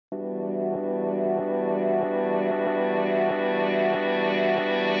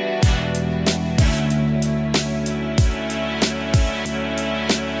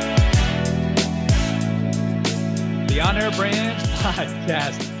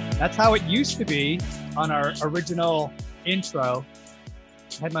Podcast. That's how it used to be on our original intro.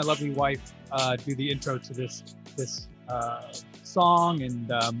 I had my lovely wife do the intro to this song, and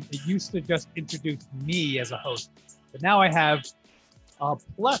it used to just introduce me as a host. But now I have a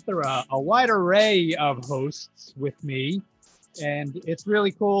plethora, a wide array of hosts with me, and it's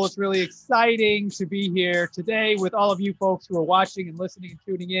really cool. It's really exciting to be here today with all of you folks who are watching and listening and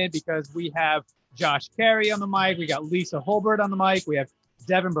tuning in, because we have Josh Carey on the mic, we got Lisa Holbert on the mic, we have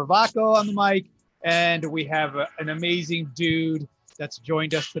Devin Bravacco on the mic, and we have an amazing dude that's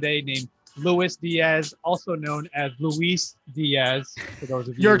joined us today named Luis Diaz, also known as Luis Diaz, for those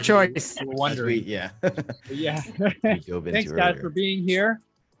of you your choice who were wondering. Yeah. Thanks, guys, for being here.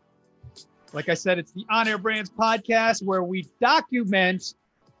 Like I said, it's the On Air Brands podcast, where we document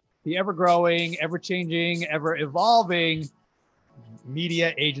the ever-growing, ever-changing, ever-evolving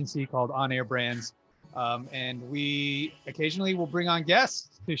media agency called On Air Brands. And we occasionally will bring on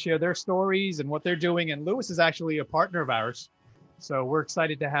guests to share their stories and what they're doing. And Luis is actually a partner of ours, so we're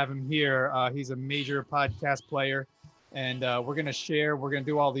excited to have him here. He's a major podcast player, and we're going to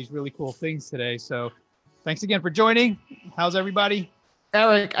do all these really cool things today. So thanks again for joining. How's everybody?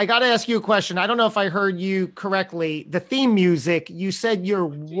 Eric, I got to ask you a question. I don't know if I heard you correctly. The theme music, you said your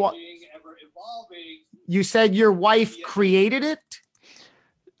wife created it?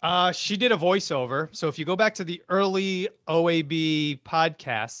 She did a voiceover. So if you go back to the early OAB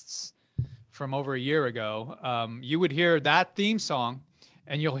podcasts from over a year ago, you would hear that theme song,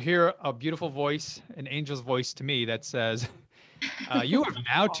 and you'll hear a beautiful voice, an angel's voice to me, that says, you have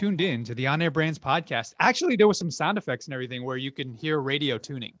now tuned in to the On Air Brands podcast. Actually, there was some sound effects and everything where you can hear radio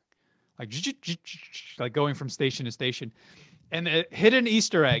tuning, like going from station to station. And the hidden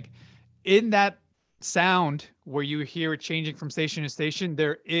Easter egg in that sound where you hear it changing from station to station,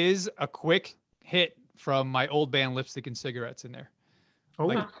 there is a quick hit from my old band Lipstick and Cigarettes in there. Oh.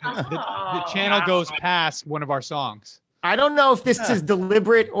 Like, the channel goes past one of our songs. I don't know if this is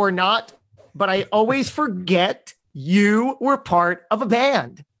deliberate or not, but I always forget you were part of a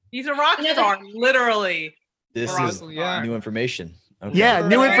band. He's a rock star, literally. This is new information. Okay. Yeah,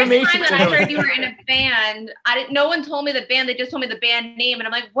 new information. The first time that I heard you were in a band, no one told me the band. They just told me the band name, and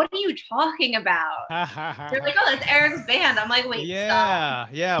I'm like, "What are you talking about?" They're like, "Oh, that's Eric's band." I'm like, "Wait, stop."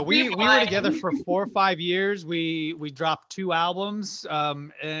 Yeah. We were together for 4 or 5 years. We dropped 2 albums,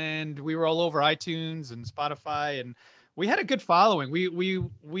 and we were all over iTunes and Spotify, and we had a good following.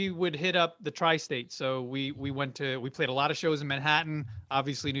 We would hit up the tri-state, so we played a lot of shows in Manhattan,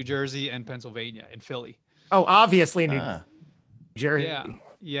 obviously New Jersey, and Pennsylvania, and Philly. Oh, obviously New Jersey.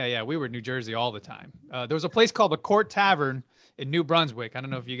 Yeah. We were in New Jersey all the time. There was a place called the Court Tavern in New Brunswick. I don't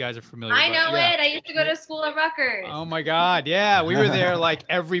know if you guys are familiar. I know it. I used to go to school at Rutgers. Oh my God. Yeah. We were there like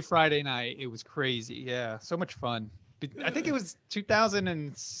every Friday night. It was crazy. Yeah. So much fun. I think it was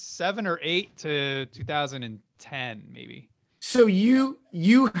 2007 or 8 to 2010, maybe. So you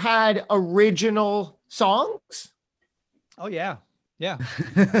had original songs? Oh yeah. Yeah.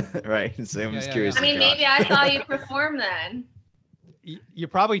 Right. So I'm just curious. I mean, maybe I saw you perform then. You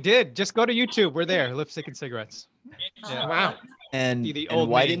probably did. Just go to YouTube. We're there. Lipstick and Cigarettes. Yeah. Wow. And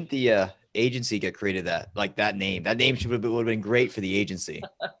why didn't the agency get created that name? That name would have been great for the agency.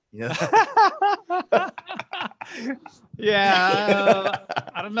 Yeah.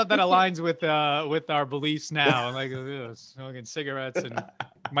 I don't know if that aligns with our beliefs now. I'm like, smoking cigarettes, and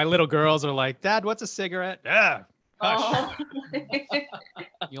my little girls are like, "Dad, what's a cigarette?" Yeah. Hush.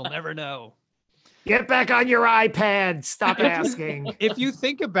 You'll never know. Get back on your iPad. Stop asking. If you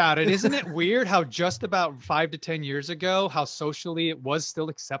think about it, isn't it weird how just about 5 to 10 years ago, how socially it was still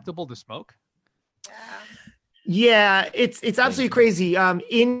acceptable to smoke? Yeah, it's absolutely crazy.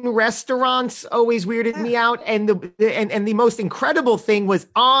 In restaurants, always weirded me out, and the most incredible thing was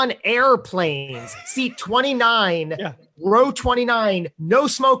on airplanes. Seat 29, row 29, no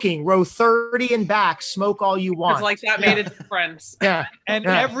smoking. Row 30 and back, smoke all you want. It's like that made a difference. Yeah, and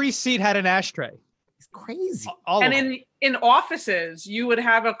every seat had an ashtray. It's crazy. And in offices, you would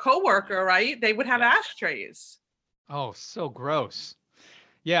have a coworker, right? They would have ashtrays. Oh, so gross.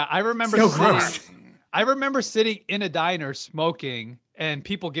 Yeah, I remember sitting in a diner smoking and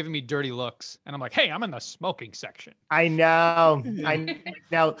people giving me dirty looks. And I'm like, hey, I'm in the smoking section. I know.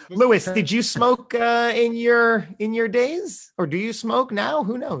 Luis, did you smoke in your days? Or do you smoke now?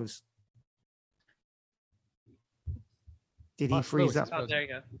 Who knows? Did he freeze up? Oh, there you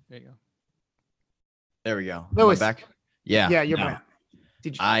go. There we go. Luis. Am I back? Yeah. Yeah, you're back.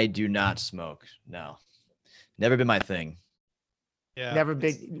 I do not smoke. No. Never been my thing. Yeah. Never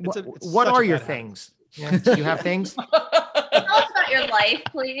big. It's What such are a your bad things? Yeah. Do you have things? Tell us about your life,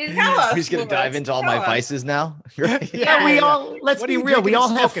 please? Tell us, We're just gonna dive into all my vices now. Right? Yeah, we all. Let's be real. We all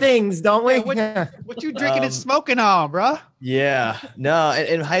have things, don't we? What you drinking and smoking on, bro? Yeah, no.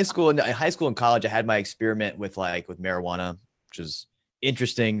 In high school and college, I had my experiment with marijuana, which is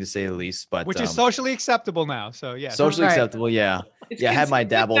interesting to say the least. But which is socially acceptable now. So yeah, socially acceptable. Yeah, I had my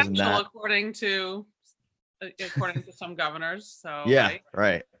dabbles in that. According to some governors. So yeah,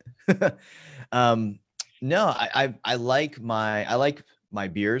 right. No, I like my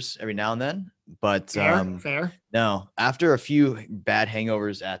beers every now and then, but fair. No, after a few bad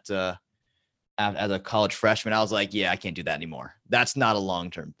hangovers as a college freshman, I was like, yeah, I can't do that anymore. That's not a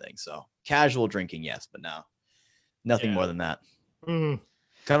long-term thing. So casual drinking, yes, but no, nothing more than that. Mm.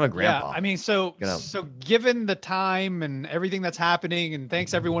 Kind of a grandpa. Yeah, I mean, so given the time and everything that's happening, and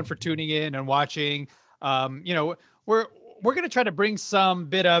thanks everyone for tuning in and watching. We're going to try to bring some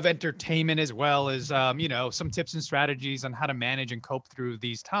bit of entertainment as well as, some tips and strategies on how to manage and cope through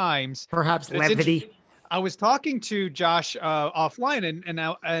these times. Perhaps levity. I was talking to Josh offline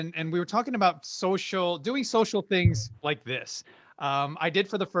and we were talking about doing social things like this. I did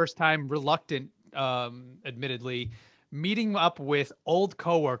for the first time, reluctant, admittedly, meeting up with old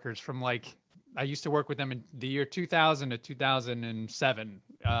coworkers from I used to work with them in the year 2000 to 2007.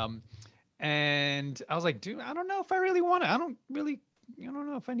 And I was like, dude, I don't know if I really want to. I don't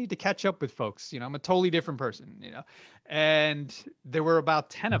know if I need to catch up with folks. I'm a totally different person, And there were about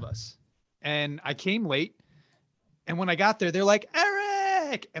 10 of us. And I came late. And when I got there, they're like,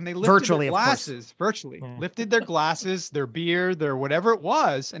 Eric! And they lifted their glasses, lifted their glasses, their beer, their whatever it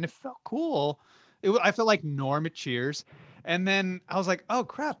was. And it felt cool. I felt like Norm at Cheers. And then I was like, oh,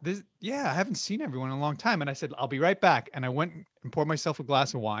 crap. I haven't seen everyone in a long time. And I said, I'll be right back. And I went and poured myself a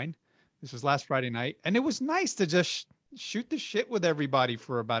glass of wine. This was last Friday night, and it was nice to just shoot the shit with everybody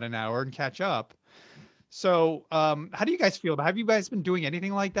for about an hour and catch up. So, how do you guys feel? Have you guys been doing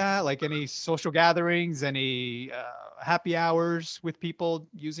anything like that? Like any social gatherings, any happy hours with people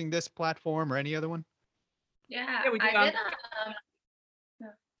using this platform or any other one? Yeah, we did. I did.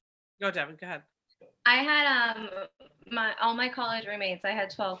 Go, Devin. Go ahead. I had all my college roommates. I had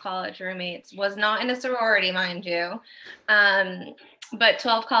 12 college roommates. Was not in a sorority, mind you. But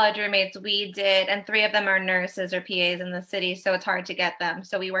 12 college roommates we did, and 3 of them are nurses or PAs in the city, so it's hard to get them.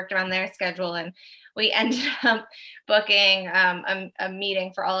 So we worked around their schedule, and we ended up booking a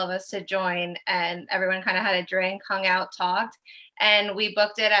meeting for all of us to join, and everyone kind of had a drink, hung out, talked, and we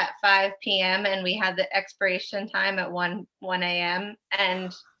booked it at 5 p.m. and we had the expiration time at 1 a.m.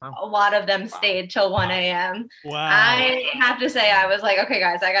 and a lot of them stayed till 1 a.m. Wow. I have to say, I was like, okay,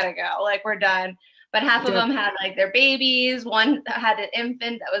 guys, I gotta go. We're done. But half of them had their babies. One had an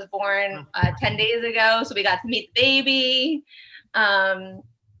infant that was born 10 days ago. So we got to meet the baby.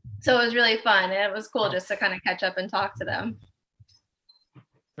 So it was really fun. And it was cool just to kind of catch up and talk to them.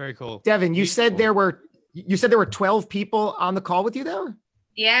 Very cool. Devin, you said there were 12 people on the call with you there?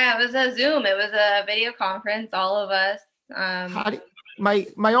 Yeah, it was a Zoom. It was a video conference, all of us.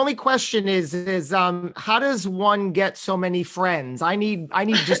 My only question is how does one get so many friends? I need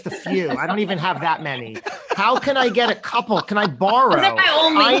just a few. I don't even have that many. How can I get a couple? Can I borrow?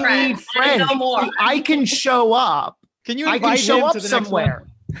 I need friends. No more. I can show up. Can you? I can show up somewhere.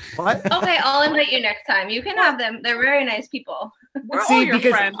 What? Okay, I'll invite you next time. You can have them. They're very nice people. We're all your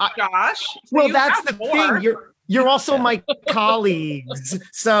friends, Josh. Well, that's the thing. You're also my colleagues.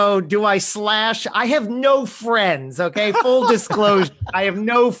 So do I slash? I have no friends. Okay. Full disclosure. I have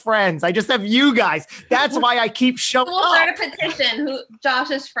no friends. I just have you guys. That's why I keep showing up. We'll start a petition.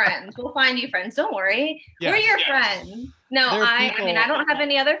 Josh's friends. We'll find you friends. Don't worry. Yeah. We're your friends. No, I mean, I don't have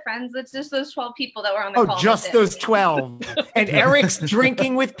any other friends. It's just those 12 people that were on the call. Oh, just those 12. And Eric's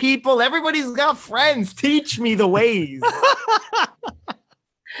drinking with people. Everybody's got friends. Teach me the ways.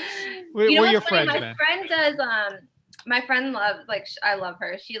 We're your friends, man. My friend loves, I love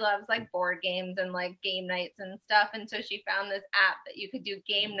her. She loves board games and game nights and stuff. And so she found this app that you could do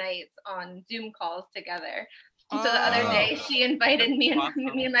game nights on Zoom calls together. And so the other day she invited me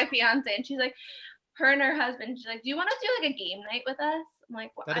and my fiance, and she's like, her and her husband, she's like, do you want to do a game night with us? I'm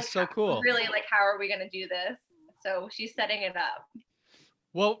like, well, that is so cool. Really, how are we going to do this? So she's setting it up.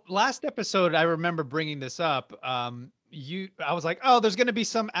 Well, last episode, I remember bringing this up. I was like, oh, there's going to be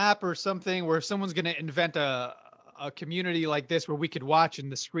some app or something where someone's going to invent a community like this where we could watch, and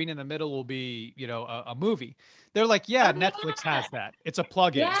the screen in the middle will be, a movie. They're like, yeah, Netflix has that. It's a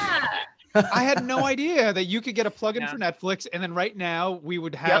plugin. Yeah. I had no idea that you could get a plugin for Netflix, and then right now we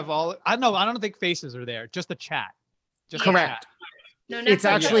would have I don't think faces are there, just a chat. Correct. No, it's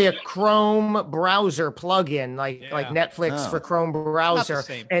actually a Chrome browser plugin, like Netflix for Chrome browser,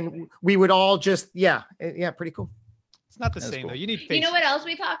 and we would all just pretty cool. not the That's same cool. though. You need You face. know what else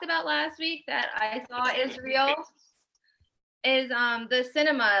we talked about last week that I saw is real? Is the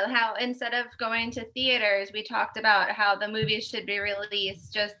cinema, how instead of going to theaters, we talked about how the movies should be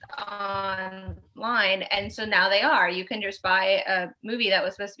released just online, and so now they are. You can just buy a movie that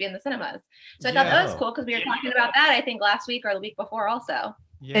was supposed to be in the cinemas. So I thought that was Yeah. cool because we were talking about that, I think, last week or the week before also.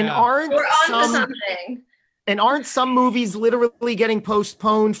 Yeah. And aren't We're on to some something. and aren't some movies literally getting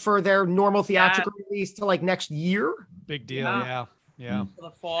postponed for their normal theatrical release to like next year? Big deal. Yeah. Yeah. For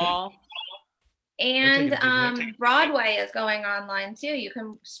the fall. And taking a big hit. Broadway is going online too. You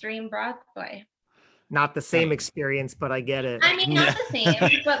can stream Broadway. Not the same experience, but I get it. I mean, not the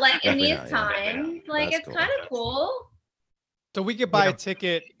same, but like in Definitely these not, yeah. times, like That's it's cool. kind of cool. So we could buy Yeah. a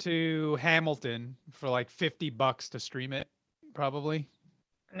ticket to Hamilton for like $50 to stream it, probably.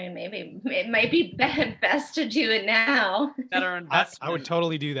 I mean, maybe it might be best to do it now. Better investment. I would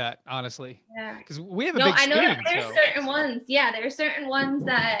totally do that, honestly, Yeah. because we have a No, big I know screen. that there's So. certain ones. Yeah, there are certain ones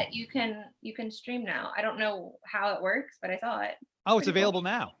that you can stream now. I don't know how it works, but I saw it. Oh, it's pretty cool. available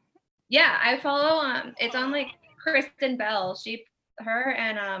now. Yeah, I follow. It's on like Kristen Bell. Her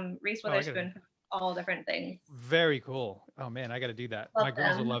and Reese Oh, I gotta- Witherspoon, all different things. Very cool. Oh man, I got to do that. Love My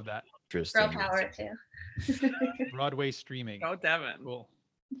girls will them. love that. Girl Interesting. power too. Broadway streaming. Go Devin. Cool.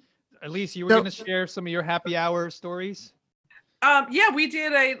 Elise, you were So- going to share some of your happy hour stories? Yeah, we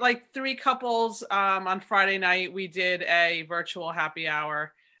did three couples on Friday night. We did a virtual happy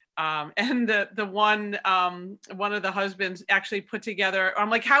hour. And the one of the husbands actually put together,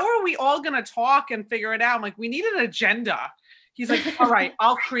 I'm like, how are we all gonna talk and figure it out? I'm like, we need an agenda. He's like, all right,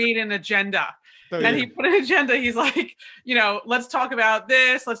 I'll create an agenda. And he put an agenda. He's like, let's talk about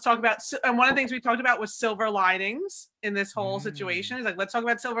this. Let's talk about, and one of the things we talked about was silver linings in this whole situation. He's like, let's talk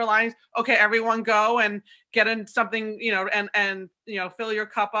about silver linings. Okay, everyone go and get in something, and fill your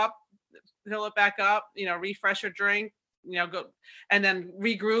cup up, fill it back up, refresh your drink, go, and then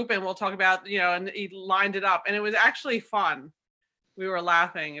regroup, and we'll talk about, and he lined it up, and it was actually fun. We were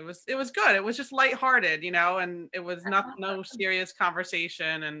laughing. It was good. It was just lighthearted, and it was no serious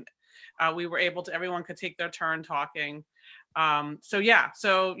conversation, and we were able to, everyone could take their turn talking. So yeah,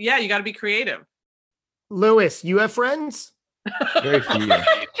 you got to be creative. Lewis, you have friends? Very few.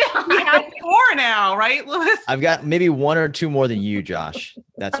 We have four now, right, Lewis? I've got maybe one or two more than you, Josh.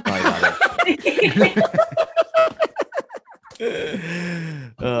 That's probably about it.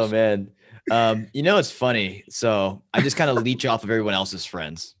 Oh man. It's funny. So I just kind of leech off of everyone else's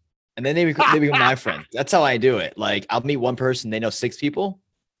friends, and then they become my friends. That's how I do it. Like I'll meet one person, they know 6 people.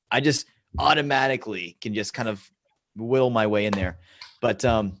 I just automatically can just kind of whittle my way in there. But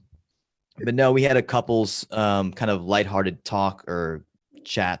no, we had a couple's kind of lighthearted talk or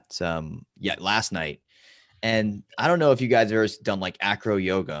chat last night. And I don't know if you guys have ever done like acro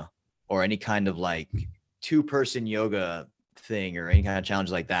yoga or any kind of like 2-person yoga thing or any kind of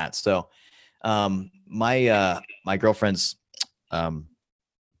challenge like that. So my girlfriend's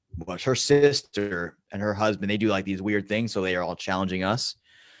her sister and her husband, they do like these weird things, so they are all challenging us.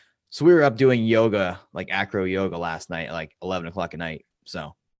 So we were up doing yoga, like acro yoga last night at like 11 o'clock at night.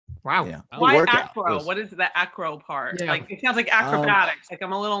 So Wow. yeah. Why Workout. acro? What is the acro part? Yeah. Like it sounds like acrobatics. Like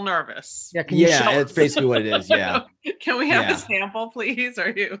I'm a little nervous. Yeah, can you show Yeah, us? it's basically what it is. Yeah. Can we have Yeah. a sample, please? Or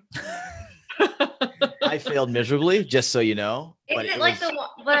you? I failed miserably, just so you know. Is But it like was- the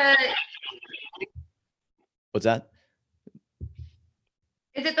what's that?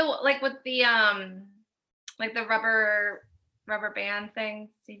 is it the like with the like the rubber band thing?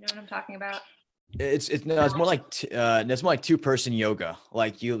 Do you know what I'm talking about? It's more like it's more like 2-person yoga.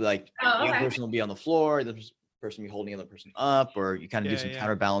 Like you Oh, one okay. person will be on the floor, the person will be holding the other person up, or you kind of do Yeah, some yeah.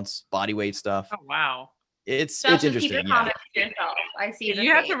 counterbalance body weight stuff. Oh wow. It's Just keep interesting. your Yeah. comments to yourself. I see the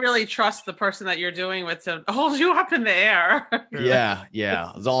You have face. to really trust the person that you're doing with to hold you up in the air. Yeah.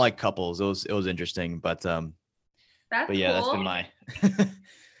 It was all like couples. It was interesting, but That's yeah, that's cool. been my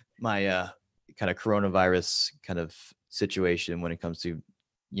my kind of coronavirus kind of situation when it comes to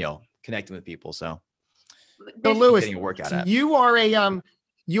connecting with people. So So Lewis, getting a workout at. you are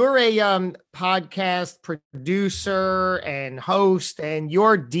you're a podcast producer and host, and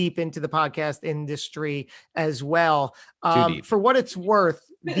you're deep into the podcast industry as well. deep. For what it's worth,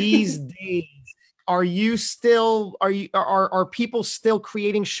 these days, are people still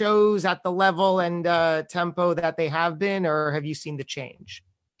creating shows at the level and tempo that they have been, or have you seen the change?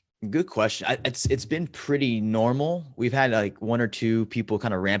 Good question. It's been pretty normal. We've had like 1 or 2 people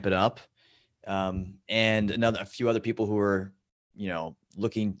kind of ramp it up, and a few other people who are,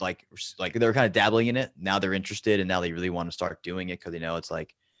 looking like they're kind of dabbling in it. Now they're interested, and now they really want to start doing it because they know it's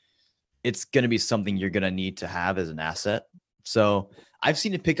like it's going to be something you're going to need to have as an asset. So I've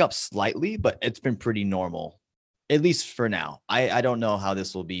seen it pick up slightly, but it's been pretty normal. at least for now. I don't know how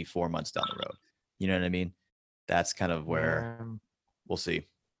this will be 4 months down the road. You know what I mean? That's kind of where we'll see.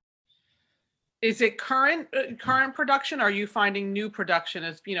 Is it current production? Are you finding new production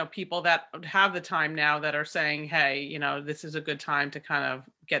as, people that have the time now that are saying, hey, this is a good time to kind of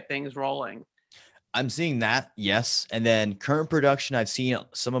get things rolling? I'm seeing that, yes. And then current production, I've seen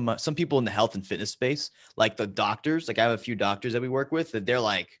some people in the health and fitness space, like the doctors. Like I have a few doctors that we work with that they're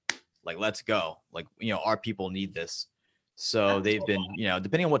like, let's go. Like, our people need this. So they've been,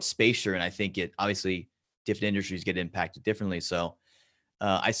 depending on what space you're in, I think obviously different industries get impacted differently. So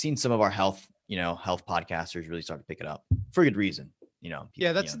I've seen some of our health podcasters really start to pick it up for a good reason.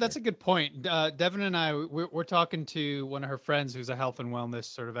 Yeah, that's a good point. Devin and I, we're talking to one of her friends who's a health and wellness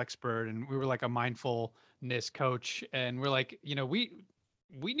sort of expert, and we were like a mindfulness coach, and we're like,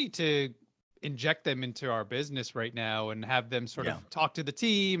 we need to inject them into our business right now and have them sort of talk to the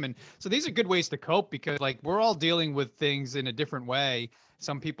team. And so these are good ways to cope, because like we're all dealing with things in a different way.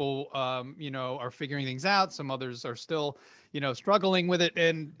 Some people, are figuring things out. Some others are still, struggling with it.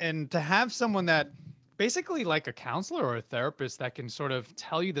 And to have someone that basically like a counselor or a therapist that can sort of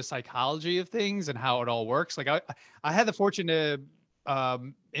tell you the psychology of things and how it all works. Like I had the fortune to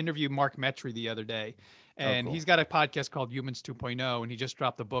interview Mark Metry the other day, and he's got a podcast called Humans 2.0, and he just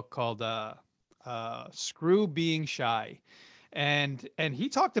dropped a book called Screw Being Shy. And he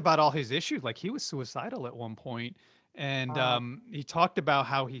talked about all his issues. Like he was suicidal at one point, and he talked about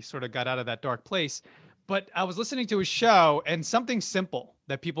how he sort of got out of that dark place. But I was listening to his show, and something simple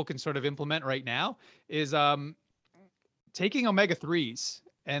that people can sort of implement right now is taking omega-3s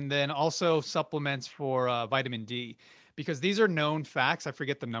and then also supplements for vitamin D, because these are known facts. I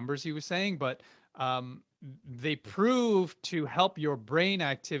forget the numbers he was saying, but they prove to help your brain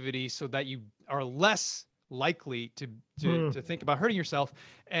activity so that you are less likely to think about hurting yourself.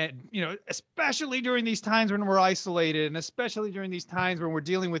 And, especially during these times when we're isolated, and especially during these times when we're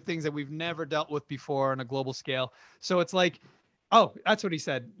dealing with things that we've never dealt with before on a global scale. So it's like, oh, that's what he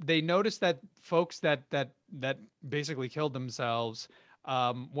said. They noticed that folks that basically killed themselves,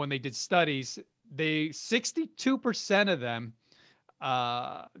 when they did studies, 62% of them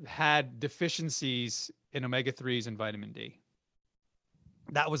had deficiencies in omega-3s and vitamin D.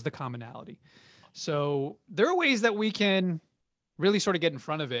 That was the commonality. So there are ways that we can really sort of get in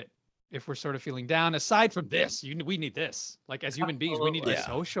front of it if we're sort of feeling down. Aside from this, we need this. Like as human beings, we need to be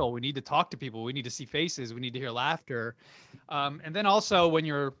social. We need to talk to people. We need to see faces. We need to hear laughter. And then also when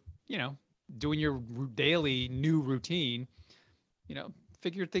you're, doing your daily new routine,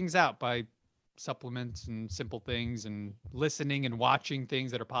 figure things out by supplements and simple things and listening and watching things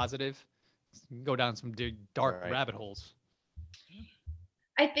that are positive. Go down some dark rabbit holes.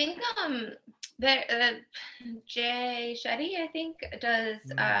 I think Jay Shetty, I think, does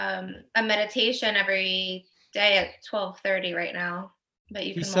a meditation every day at 12:30 right now. But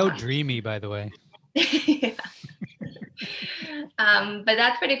you He's can so watch. dreamy, by the way. Yeah. But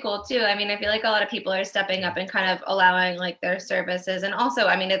that's pretty cool too. I mean, I feel like a lot of people are stepping up and kind of allowing like their services, and also,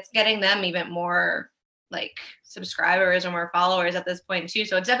 I mean, it's getting them even more like subscribers or more followers at this point too.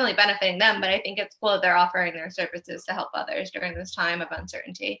 So it's definitely benefiting them. But I think it's cool that they're offering their services to help others during this time of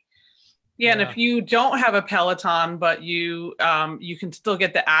uncertainty. Yeah, and if you don't have a Peloton, but you can still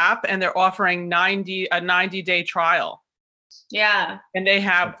get the app, and they're offering a 90-day trial. Yeah, and they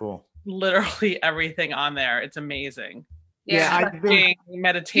have literally everything on there. It's amazing. Yeah,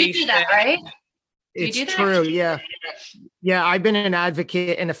 meditation. You do that, right? It's true. Yeah. I've been an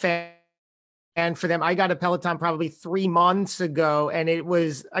advocate and a fan for them. I got a Peloton probably 3 months ago, and it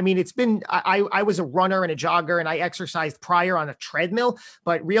was, I mean, it's been, I was a runner and a jogger, and I exercised prior on a treadmill,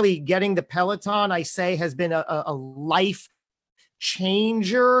 but really getting the Peloton, I say, has been a life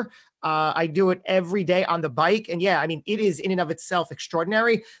changer. I do it every day on the bike. And yeah, I mean, it is in and of itself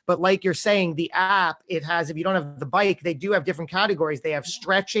extraordinary. But like you're saying, the app, it has, if you don't have the bike, they do have different categories. They have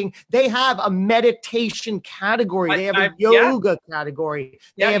stretching. They have a meditation category. They have a yoga category.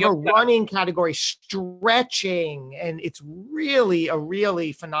 They have a running category, stretching. And it's really a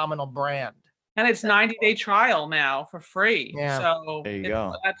really phenomenal brand. And it's 90-day trial now for free. Yeah. So there you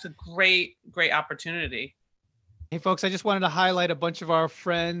go. That's a great opportunity. Hey, folks, I just wanted to highlight a bunch of our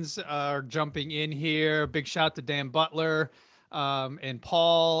friends are jumping in here. Big shout to Dan Butler and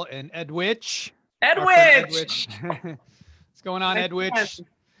Paul and Edwidge. Edwidge! What's going on, Edwidge?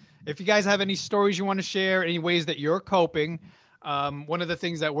 If you guys have any stories you want to share, any ways that you're coping, one of the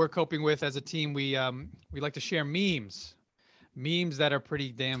things that we're coping with as a team, we like to share memes that are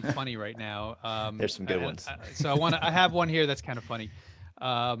pretty damn funny right now. There's some good ones. So I have one here that's kind of funny.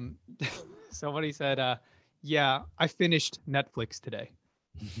 Somebody said, yeah, I finished Netflix today.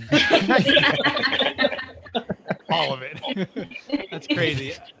 All of it. That's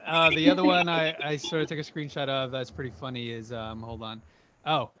crazy. The other one I sort of took a screenshot of that's pretty funny is hold on.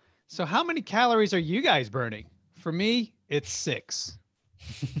 Oh, so how many calories are you guys burning? For me, it's 6.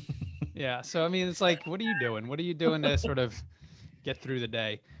 Yeah. So I mean, it's like, what are you doing? What are you doing to sort of get through the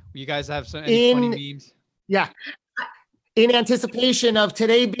day? You guys have any funny memes? Yeah. In anticipation of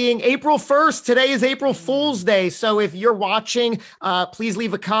today being April 1st, today is April Fool's Day. So if you're watching, please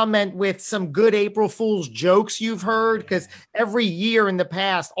leave a comment with some good April Fool's jokes you've heard, because every year in the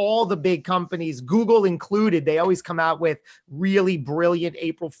past, all the big companies, Google included, they always come out with really brilliant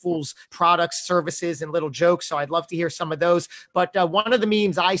April Fool's products, services, and little jokes. So I'd love to hear some of those. But one of the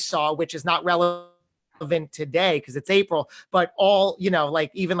memes I saw, which is not relevant today because it's April, but all, like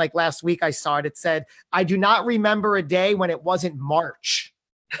even like last week I saw it, it said, I do not remember a day when it wasn't March.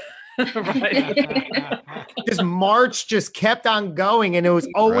 Because March just kept on going and it was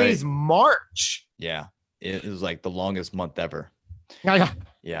always March. Yeah. It was like the longest month ever. Yeah.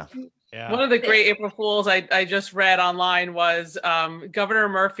 Yeah. One of the great April Fools I just read online was Governor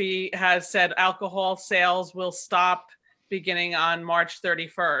Murphy has said alcohol sales will stop beginning on March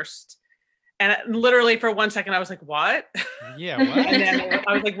 31st. And literally for 1 second, I was like, what? Yeah, what? And then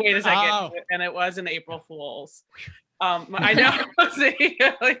I was like, wait a second. Oh. And it was an April Fool's. I know.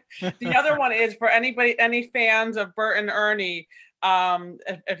 The other one is for any fans of Bert and Ernie,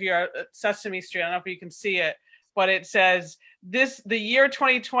 if you're at Sesame Street, I don't know if you can see it, but it says, the year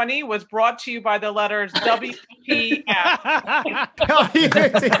 2020 was brought to you by the letters WPF. I love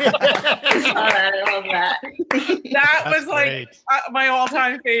that. That was like my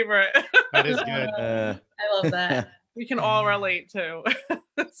all-time favorite. That is good. I love that. We can all relate to.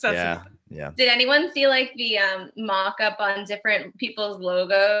 Yeah. Did anyone see like the mock-up on different people's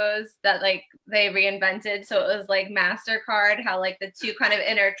logos that like they reinvented? So it was like MasterCard, how like the two kind of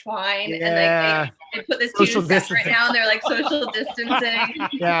intertwine, and like they put this two separate now, and they're like social distancing.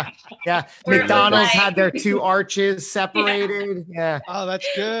 Yeah. McDonald's had their two arches separated. Yeah. Oh, that's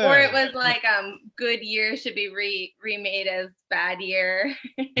good. Or it was like good year should be remade as bad year.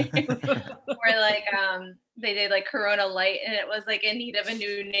 Or like they did like Corona Light, and it was like in need of a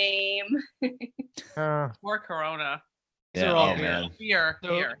new name. More Corona. Yeah, man. Beer.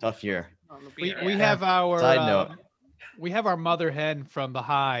 Tough year. We have our side note. We have our mother hen from the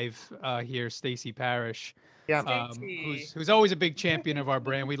Hive here, Stacy Parrish. Yeah. Who's always a big champion of our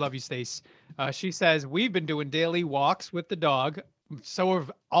brand. We love you, Stace. She says we've been doing daily walks with the dog. So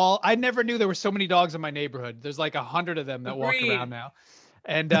have all. I never knew there were so many dogs in my neighborhood. There's like 100 of them that walk around now.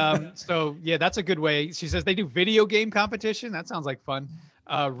 And so, yeah, that's a good way. She says they do video game competition. That sounds like fun.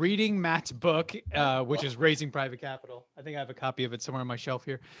 Reading Matt's book, which is Raising Private Capital. I think I have a copy of it somewhere on my shelf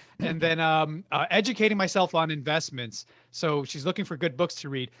here. And then educating myself on investments. So she's looking for good books to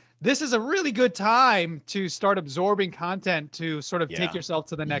read. This is a really good time to start absorbing content to sort of take yourself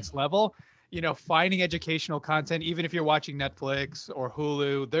to the next level. Finding educational content, even if you're watching Netflix or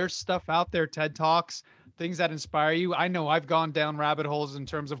Hulu, there's stuff out there, TED Talks, things that inspire you. I know I've gone down rabbit holes in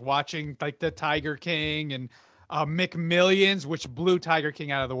terms of watching like the Tiger King and McMillions, which blew Tiger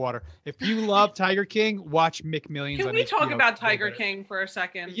King out of the water. If you love Tiger King, watch McMillions. Can we talk about Tiger King for a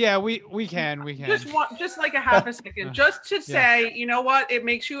second? Yeah, we can. Just like a half a second, just to say, you know what? It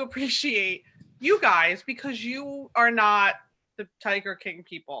makes you appreciate you guys because you are not the Tiger King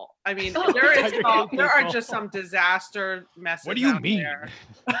people. I mean, there are just some disaster messes. What do you mean? There.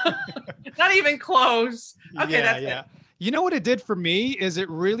 Not even close. Okay, that's it. You know what it did for me is it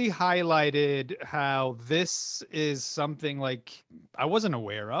really highlighted how this is something like I wasn't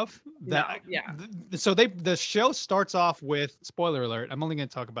aware of. So the show starts off with, spoiler alert, I'm only going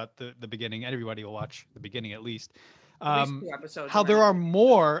to talk about the beginning. Everybody will watch the beginning at least. How there are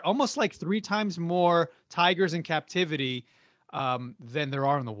more, almost like 3 times more tigers in captivity than there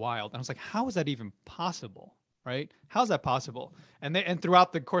are in the wild. And I was like, how is that even possible? Right? How's that possible? And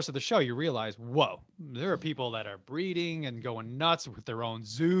throughout the course of the show, you realize, whoa, there are people that are breeding and going nuts with their own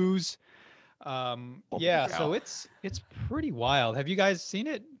zoos. So it's pretty wild. Have you guys seen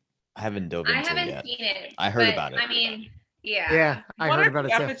it? I haven't dove into it yet. I haven't seen it. I heard about it. I mean, yeah, I heard about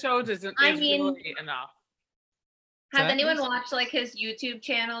it too. Episodes isn't really enough. Has anyone watched like his YouTube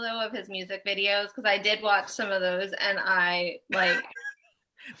channel though of his music videos? Because I did watch some of those, and I like.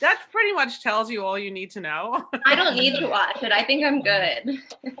 That pretty much tells you all you need to know. I don't need to watch it. I think I'm good.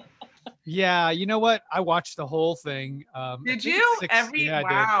 Yeah, you know what? I watched the whole thing. Did you?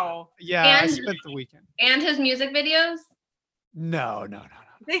 Wow. Yeah, I spent the weekend. And his music videos? No.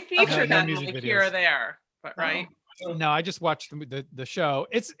 They feature them like here or there, but right? No, I just watched the show.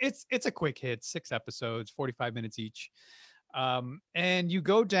 It's a quick hit, 6 episodes, 45 minutes each. And you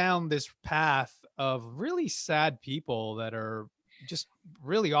go down this path of really sad people that are just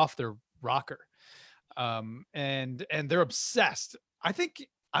really off their rocker. And they're obsessed.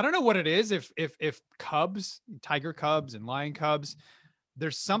 I don't know what it is. If cubs, tiger cubs and lion cubs,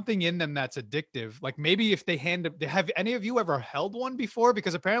 there's something in them that's addictive. Like maybe if have any of you ever held one before?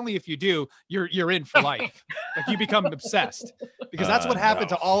 Because apparently if you do, you're in for life. Like you become obsessed, because that's what happened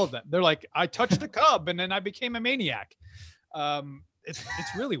to all of them. They're like, I touched a cub and then I became a maniac. It's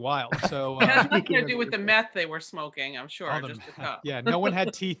really wild. So it has nothing to do with the meth they were smoking, I'm sure. Just the cup. Yeah, no one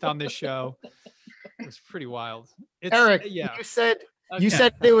had teeth on this show. It was pretty wild. Eric, yeah. You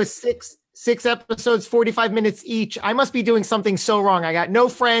said there was six episodes, 45 minutes each. I must be doing something so wrong. I got no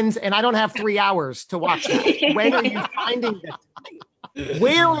friends and I don't have 3 hours to watch it. When are you finding the time?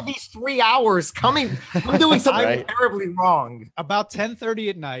 Where are these 3 hours coming? I'm doing something terribly wrong. About 10:30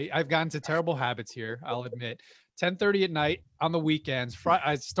 at night, I've gotten to terrible habits here, I'll admit. 10:30 at night on the weekends,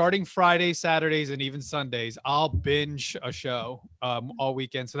 starting Fridays, Saturdays, and even Sundays, I'll binge a show all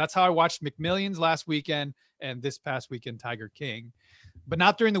weekend. So that's how I watched McMillions last weekend and this past weekend, Tiger King, but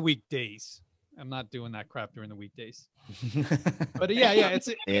not during the weekdays. I'm not doing that crap during the weekdays. But it's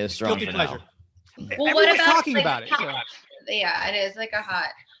a guilty pleasure. Well, everyone's talking about it. So. Yeah, it is like a hot.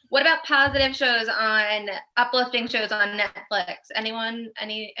 What about positive shows uplifting shows on Netflix? Anyone,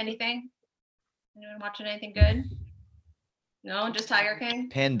 anything? Anyone watching anything good? No, just Tiger King?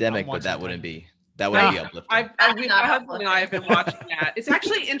 Pandemic, but that wouldn't be uplifting. My husband and I have been watching that. It's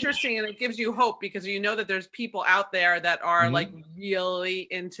actually interesting, and it gives you hope because you know that there's people out there that are like really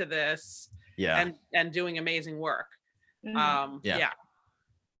into this and doing amazing work.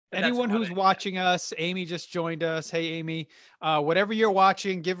 Anyone who's watching us, Amy just joined us. Hey, Amy, whatever you're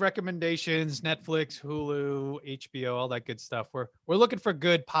watching, give recommendations, Netflix, Hulu, HBO, all that good stuff. We're looking for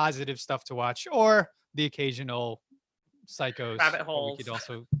good, positive stuff to watch, or the occasional psychos. Rabbit holes. We could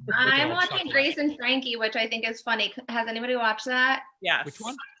also I'm watching Grace and Frankie, which I think is funny. Has anybody watched that? Yes. Which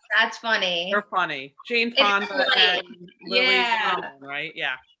one? That's funny. They're funny. Jane Fonda and Lily Tomlin, right?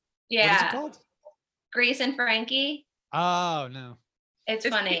 Yeah. Yeah. What is it called? Grace and Frankie. Oh, no. It's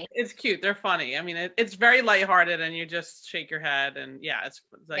funny. It's cute. They're funny. I mean, it's very lighthearted, and you just shake your head, and it's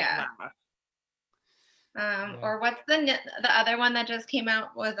like. Or what's the other one that just came out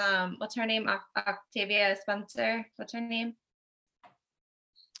with what's her name? Octavia Spencer. What's her name?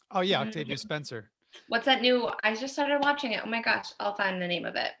 Oh yeah, Octavia Spencer. What's that new? I just started watching it. Oh my gosh, I'll find the name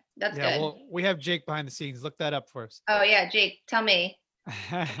of it. That's good. Well, we have Jake behind the scenes. Look that up for us. Oh yeah, Jake, tell me.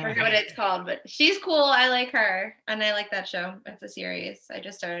 I forget what it's called, but she's cool. I like her, and I like that show. It's a series. I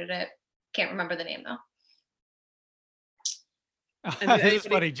just started it. Can't remember the name though. This is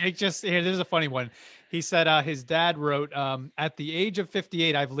funny. Jake this is a funny one. He said his dad wrote, at the age of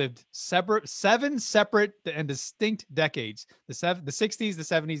 58, I've lived seven separate and distinct decades. The 60s, the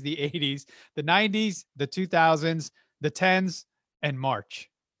 70s, the 80s, the 90s, the 2000s, the 10s, and March.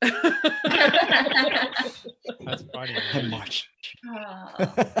 That's funny. And March.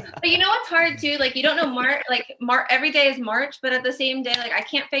 But you know what's hard too? Like you don't know March. Every day is March, but at the same day, like I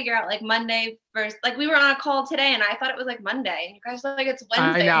can't figure out like Monday versus like we were on a call today, and I thought it was like Monday, and you guys are like it's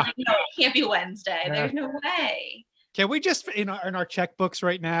Wednesday. I know. Like, no, it can't be Wednesday. Yeah. There's no way. Can we just in our checkbooks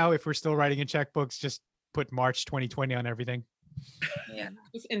right now, if we're still writing in checkbooks, just put March 2020 on everything? Yeah,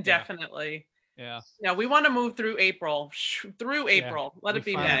 just indefinitely. Yeah. No, we want to move through April. Let it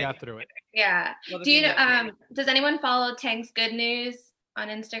be May. Got through it. Yeah. Do you does anyone follow Tank's Good News on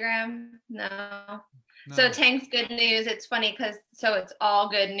Instagram? No. So Tank's Good News, it's funny because it's all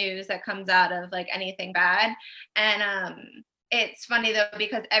good news that comes out of like anything bad. And it's funny though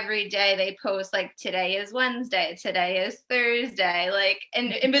because every day they post like today is Wednesday, today is Thursday, like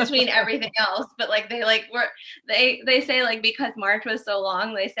and in between everything else. But like they say like because March was so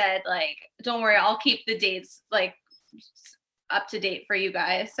long, they said like don't worry, I'll keep the dates like up to date for you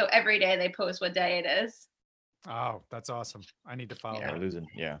guys. So every day they post what day it is. Oh, that's awesome. I need to follow. Yeah, we're losing.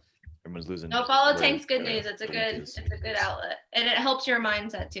 Yeah. Everyone's losing. No, follow Tank's Good News. It's a good outlet. And it helps your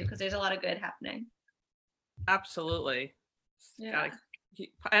mindset too, because there's a lot of good happening. Absolutely. Yeah.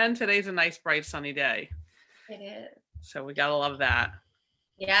 And today's a nice, bright, sunny day. It is. So we gotta love that.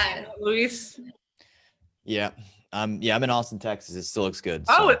 Yeah. Luis? Yeah. I'm in Austin, Texas. It still looks good.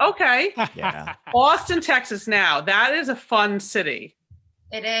 So. Oh, okay. Yeah. Austin, Texas now. That is a fun city.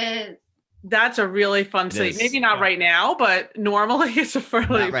 It is. That's a really fun city. Maybe not right now, but normally it's a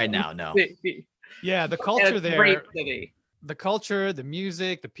fairly not right now, no. City. Yeah, the culture there. Great city. The culture, the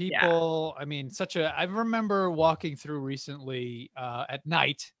music, the people. Yeah. I mean, I remember walking through recently at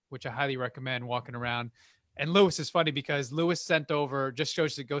night, which I highly recommend walking around. And Lewis is funny because Lewis sent over,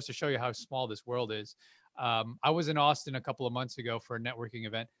 goes to show you how small this world is. I was in Austin a couple of months ago for a networking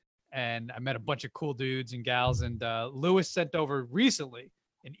event, and I met a bunch of cool dudes and gals. And Lewis sent over recently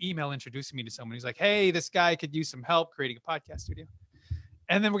an email introducing me to someone. He's like, "Hey, this guy could use some help creating a podcast studio."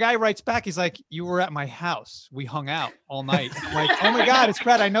 And then the guy writes back, he's like, "You were at my house. We hung out all night." I'm like, "Oh my God, it's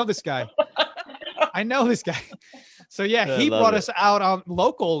Brad. I know this guy. I know this guy." So yeah, he brought us out on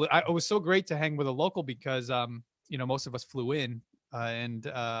local. It was so great to hang with a local because, most of us flew in, and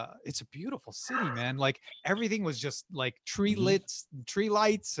it's a beautiful city, man. Like everything was just like tree lights,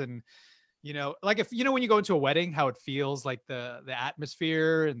 and like if when you go into a wedding, how it feels, like the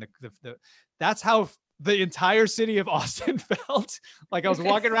atmosphere and the that's how the entire city of Austin felt. Like I was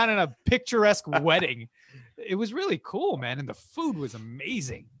walking around in a picturesque wedding. It was really cool, man, and the food was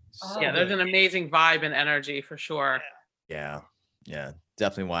amazing. There's an amazing vibe and energy for sure. Yeah,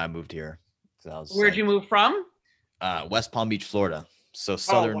 definitely why I moved here. Where'd you move from? West Palm Beach, Florida. So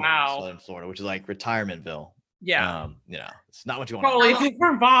southern Florida, which is like retirementville. Yeah. It's not what you want. Totally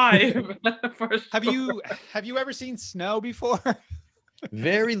different vibe. For sure. Have you ever seen snow before?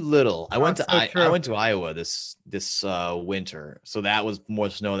 Very little. I went to Iowa this winter, so that was more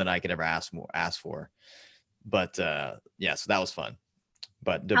snow than I could ever ask for. But so that was fun.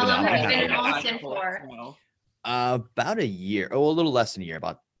 But how long have you been in Austin for? About a year. A little less than a year.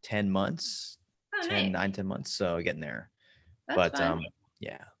 About 10 months. Oh, 10 nice. months. So getting there. That's fun.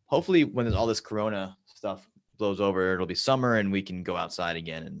 Hopefully when there's all this Corona stuff blows over, it'll be summer and we can go outside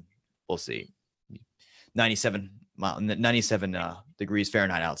again, and we'll see. 97 degrees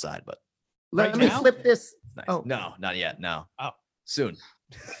Fahrenheit outside, but let me flip this. nice. Oh No, not yet. No. Oh, Soon.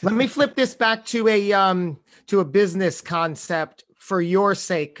 Let me flip this back to a business concept for your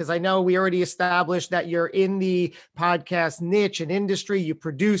sake, because I know we already established that you're in the podcast niche and industry. You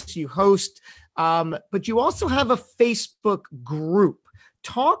produce, you host, but you also have a Facebook group.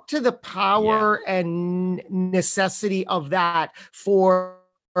 Talk to the power and necessity of that for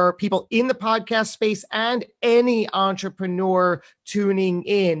people in the podcast space and any entrepreneur tuning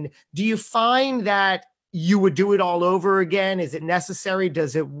in. Do you find that you would do it all over again? Is it necessary?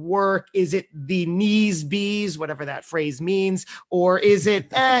 Does it work? Is it the knees bees, whatever that phrase means? Or is it,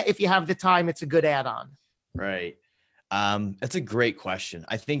 if you have the time, it's a good add-on? Right. That's a great question.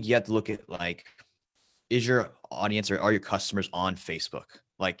 I think you have to look at is your audience or are your customers on Facebook?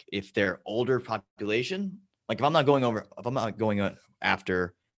 Like if they're older population, like if I'm not going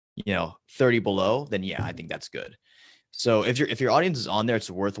after, 30 below, then I think that's good. So if your audience is on there, it's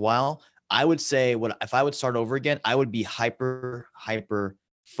worthwhile. I would say if I would start over again, I would be hyper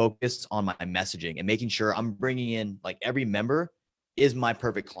focused on my messaging and making sure I'm bringing in every member is my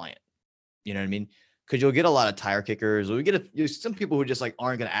perfect client. You know what I mean? Because you'll get a lot of tire kickers. Or some people who just aren't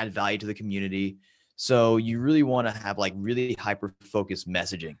going to add value to the community. So you really want to have really hyper focused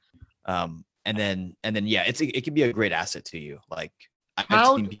messaging. And then it can be a great asset to you.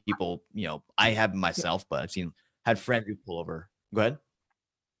 I've seen people, I have myself, but I've had friends who pull over. Go ahead.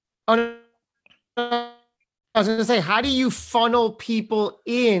 Oh, no. I was going to say, how do you funnel people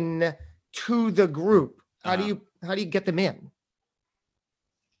in to the group? How do you get them in?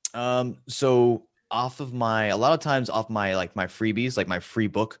 So a lot of times off my my freebies, my free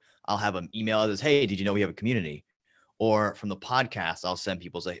book, I'll have an email that says, "Hey, did you know we have a community?" Or from the podcast, I'll send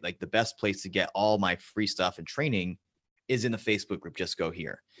people say the best place to get all my free stuff and training is in the Facebook group. Just go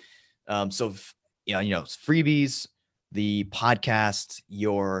here. So freebies, the podcast,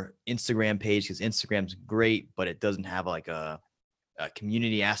 your Instagram page, because Instagram's great, but it doesn't have a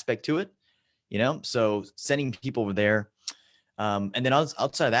community aspect to it, so sending people over there. And then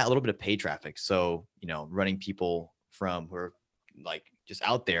outside of that, a little bit of paid traffic. So, running people from who are just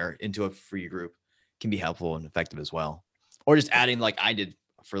out there into a free group can be helpful and effective as well. Or just adding, I did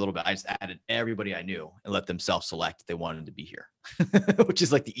for a little bit, I just added everybody I knew and let them self-select if they wanted to be here, which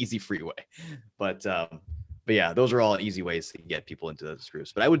is the easy free way. But yeah, those are all easy ways to get people into those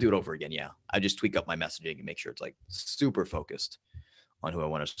groups. But I would do it over again. Yeah. I just tweak up my messaging and make sure it's super focused on who I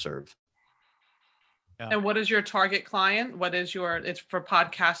want to serve. Yeah. And what is your target client? It's for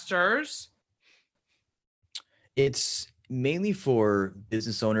podcasters? It's mainly for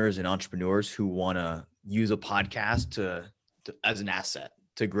business owners and entrepreneurs who want to use a podcast to as an asset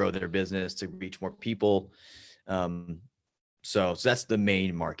to grow their business, to reach more people. So that's the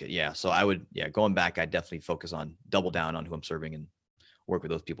main market. Yeah. So I would, going back, I definitely focus on double down on who I'm serving and work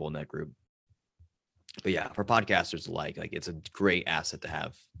with those people in that group. But yeah, for podcasters it's a great asset to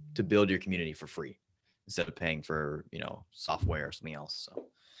have to build your community for free instead of paying for, software or something else. So,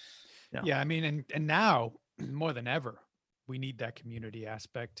 yeah, I mean, and now more than ever, we need that community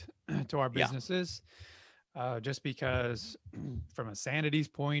aspect to our businesses. just because from a sanity's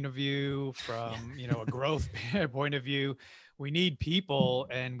point of view, from, a growth point of view, we need people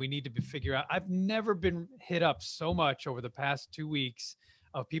and we need to figure out. I've never been hit up so much over the past 2 weeks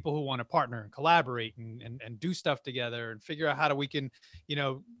of people who want to partner and collaborate and do stuff together and figure out how we can,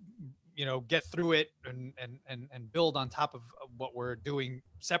 get through it and build on top of what we're doing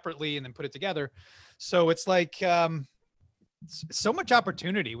separately and then put it together. So it's like, so much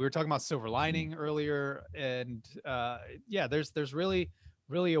opportunity. We were talking about silver lining earlier, and there's really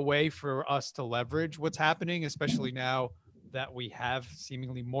a way for us to leverage what's happening, especially now that we have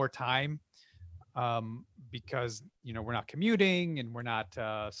seemingly more time, because we're not commuting and we're not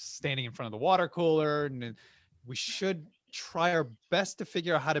standing in front of the water cooler, and we should try our best to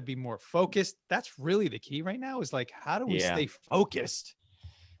figure out how to be more focused. That's really the key right now, is like, how do we stay focused,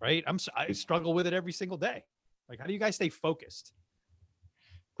 right? I struggle with it every single day. Like, how do you guys stay focused?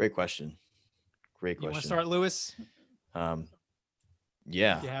 Great question. You want to start, Lewis?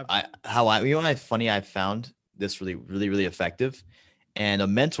 Yeah. I found this really effective. And a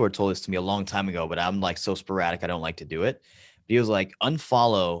mentor told this to me a long time ago, but I'm like so sporadic, I don't like to do it. But he was like,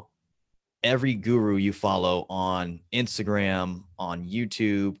 unfollow every guru you follow on Instagram, on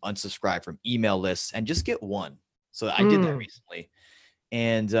YouTube, unsubscribe from email lists, and just get one. So I did that recently.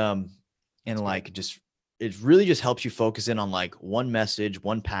 And like, it really just helps you focus in on like one message,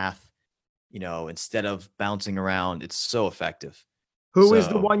 one path, instead of bouncing around. It's so effective. Who is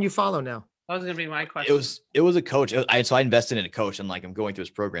the one you follow now? That was going to be my question. It was a coach. So I invested in a coach, and like, I'm going through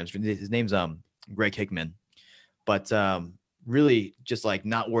his programs. His name's Greg Hickman, but really just like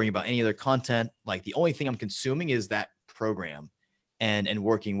not worrying about any other content. Like, the only thing I'm consuming is that program and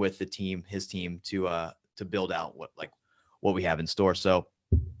working with his team to build out what we have in store. So,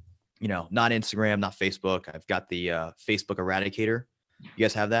 not Instagram, not Facebook. I've got the Facebook Eradicator. You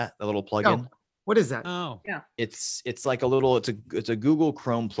guys have that? The little plugin? Oh, what is that? Oh, yeah. It's like it's a Google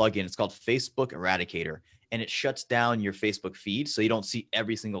Chrome plugin. It's called Facebook Eradicator, and it shuts down your Facebook feed so you don't see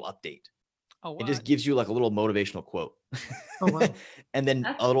every single update. Oh, wow. It just gives you like a little motivational quote. Oh, wow. And then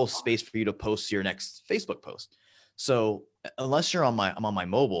That's a little cool. space for you to post your next Facebook post. So unless I'm on my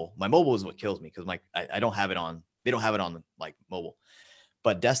mobile is what kills me, because I don't have it on. They don't have it on like mobile.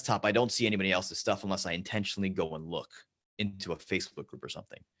 But desktop, I don't see anybody else's stuff unless I intentionally go and look into a Facebook group or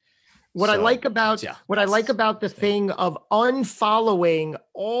something. What I like about the thing of unfollowing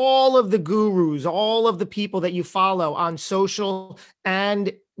all of the gurus, all of the people that you follow on social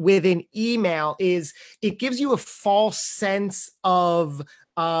and with an email, is it gives you a false sense of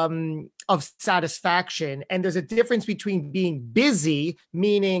satisfaction. And there's a difference between being busy,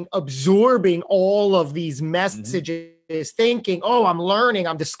 meaning absorbing all of these messages, thinking, oh, I'm learning,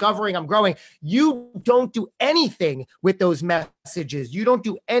 I'm discovering, I'm growing. You don't do anything with those messages. You don't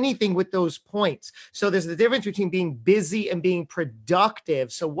do anything with those points. So there's the difference between being busy and being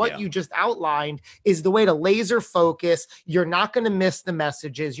productive. So what you just outlined is the way to laser focus. You're not going to miss the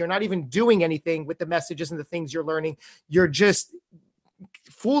messages. You're not even doing anything with the messages and the things you're learning. You're just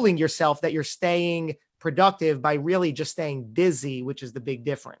fooling yourself that you're staying productive by really just staying busy, which is the big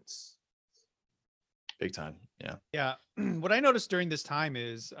difference. Big time. Yeah. Yeah. What I noticed during this time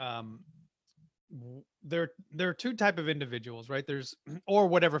is there are two type of individuals, right? There's, or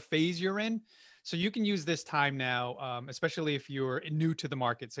whatever phase you're in. So you can use this time now, especially if you're new to the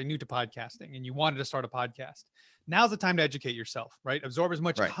market, say new to podcasting, and you wanted to start a podcast. Now's the time to educate yourself, right? Absorb as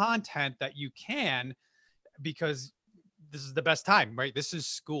much content that you can, because this is the best time, right? This is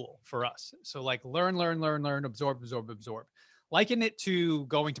school for us. So like learn, absorb. Liken it to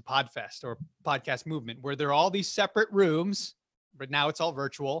going to Podfest or Podcast Movement, where there are all these separate rooms, but now it's all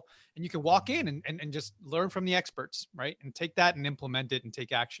virtual, and you can walk in and just learn from the experts, right? And take that and implement it and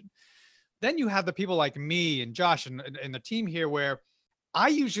take action. Then you have the people like me and Josh and the team here, where I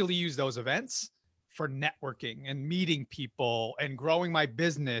usually use those events for networking and meeting people and growing my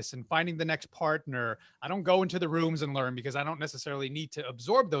business and finding the next partner. I don't go into the rooms and learn, because I don't necessarily need to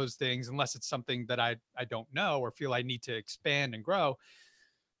absorb those things unless it's something that I don't know or feel I need to expand and grow.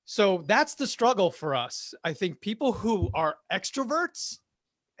 So that's the struggle for us. I think people who are extroverts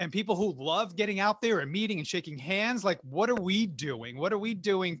and people who love getting out there and meeting and shaking hands, like, what are we doing? What are we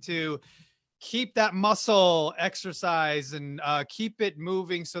doing to keep that muscle exercise and keep it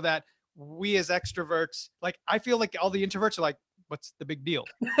moving, so that we as extroverts, like, I feel like all the introverts are like, what's the big deal?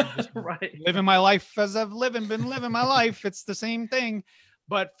 Right. Living my life as I've been living my life. It's the same thing.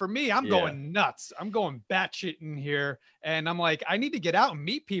 But for me, I'm going nuts. I'm going batshit in here. And I'm like, I need to get out and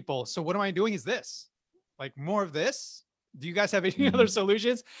meet people. So what am I doing is this, like, more of this. Do you guys have any other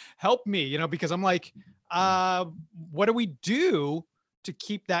solutions? Help me, because I'm like, what do we do to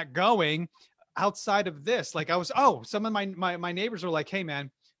keep that going? outside of this. Like some of my neighbors are like, hey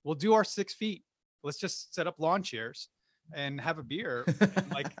man, we'll do our 6 feet. Let's just set up lawn chairs and have a beer.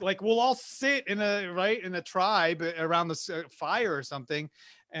 like we'll all sit in a tribe around the fire or something.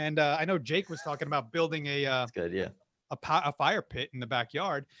 And I know Jake was talking about building That's good. Yeah. a fire pit in the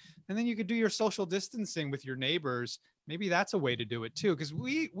backyard, and then you could do your social distancing with your neighbors. Maybe that's a way to do it too, because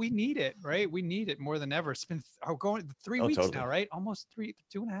we need it, right? We need it more than ever. It's been going 3 weeks totally. now, right? Almost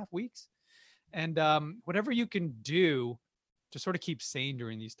 2.5 weeks. And whatever you can do to sort of keep sane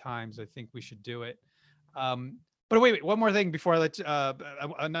during these times, I think we should do it. But wait, one more thing before I let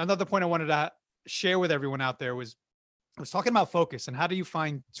another point I wanted to share with everyone out there was, I was talking about focus and how do you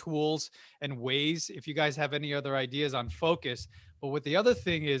find tools and ways, if you guys have any other ideas on focus. But what the other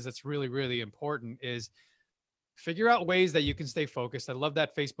thing is that's really, really important is figure out ways that you can stay focused. I love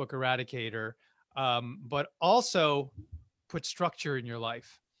that Facebook Eradicator, but also put structure in your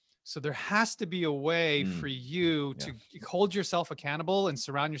life. So there has to be a way for you to hold yourself accountable and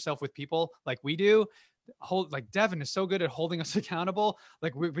surround yourself with people like we do. Like Devin is so good at holding us accountable.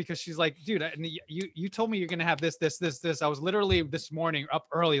 Like because she's like, dude, you told me you're going to have this. I was literally this morning up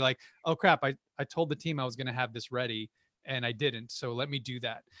early, like, oh crap. I told the team I was going to have this ready and I didn't. So let me do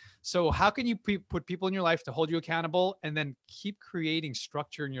that. So how can you put people in your life to hold you accountable and then keep creating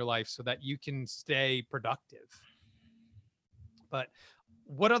structure in your life so that you can stay productive? But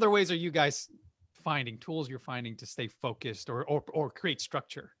what other ways are you guys finding, tools you're finding to stay focused or create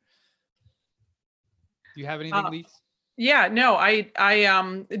structure? Do you have anything, Lise? Yeah, no, I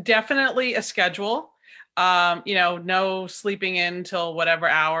definitely a schedule. No sleeping in till whatever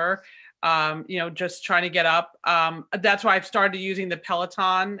hour. Just trying to get up. That's why I've started using the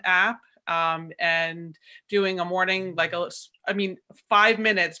Peloton app and doing a morning, 5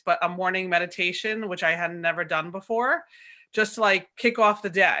 minutes, but a morning meditation, which I had never done before, just to like kick off the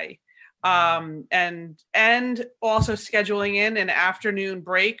day. And also scheduling in an afternoon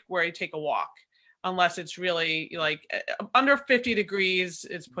break where I take a walk. Unless it's really like under 50 degrees,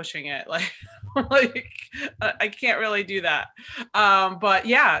 it's pushing it. Like I can't really do that. But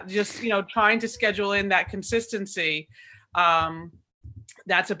yeah, just, trying to schedule in that consistency.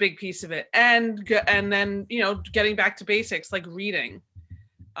 That's a big piece of it. And then, getting back to basics, like reading,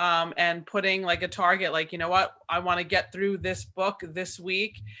 and putting like a target, like, what, I want to get through this book this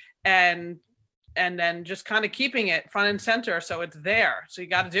week, and then just kind of keeping it front and center. So it's there. So you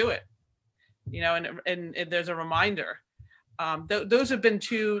got to do it. And there's a reminder. Those have been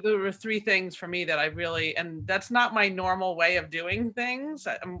there were 3 things for me that I really, and that's not my normal way of doing things.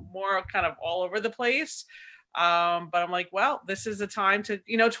 I'm more kind of all over the place. But I'm like, well, this is a time to,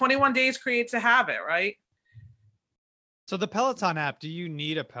 21 days creates a habit, right? So the Peloton app, do you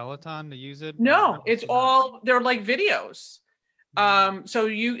need a Peloton to use it? No, it's they're like videos. So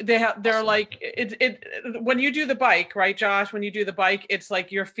they're like it when you do the bike, right, Josh? When you do the bike, it's like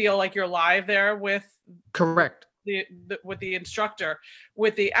feel like you're live there with correct with the instructor.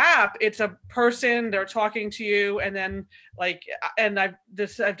 With the app, it's a person, they're talking to you, and then I've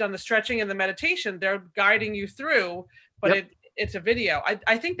done the stretching and the meditation, they're guiding you through, but it's a video.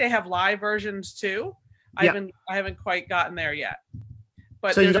 I think they have live versions too. I haven't quite gotten there yet.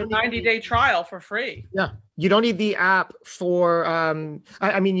 But so there's a 90-day trial for free. Yeah. You don't need the app for,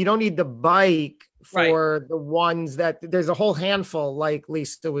 you don't need the bike for the ones that there's a whole handful, like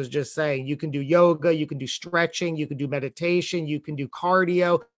Lisa was just saying. You can do yoga, you can do stretching, you can do meditation, you can do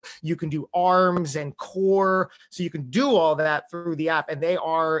cardio, you can do arms and core. So you can do all that through the app,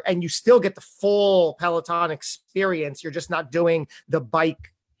 and you still get the full Peloton experience. You're just not doing the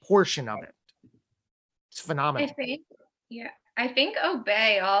bike portion of it. It's phenomenal. I think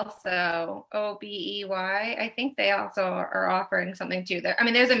Obey also, OBEY, I think they also are offering something too.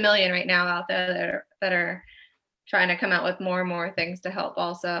 There's a million right now out there that are trying to come out with more and more things to help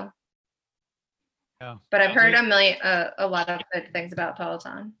also. Yeah. But I've heard a lot of good things about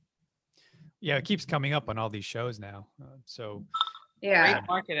Peloton. Yeah, it keeps coming up on all these shows now. Yeah, great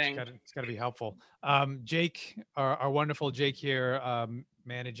marketing. It's got to be helpful. Jake, our wonderful Jake here,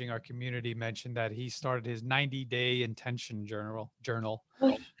 managing our community, mentioned that he started his 90-day intention journal.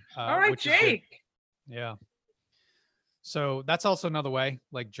 All right, Jake. Yeah. So that's also another way,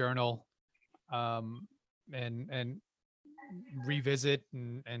 like journal, and revisit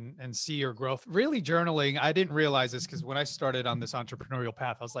and see your growth. Really journaling. I didn't realize this because when I started on this entrepreneurial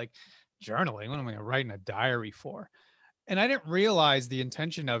path, I was like, journaling, what am I writing a diary for? And I didn't realize the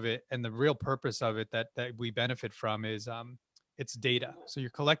intention of it and the real purpose of it that we benefit from is it's data. So you're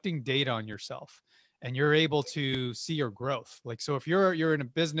collecting data on yourself and you're able to see your growth. Like, so if you're in a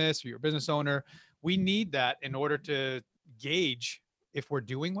business or you're a business owner, we need that in order to gauge if we're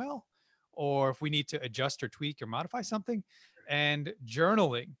doing well or if we need to adjust or tweak or modify something. And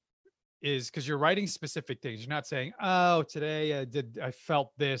journaling is because you're writing specific things. You're not saying, oh, today I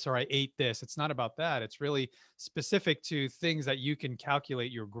felt this or I ate this. It's not about that. It's really specific to things that you can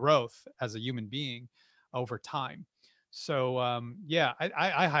calculate your growth as a human being over time. So yeah,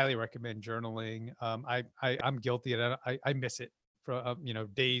 I highly recommend journaling. I'm guilty of it. I miss it for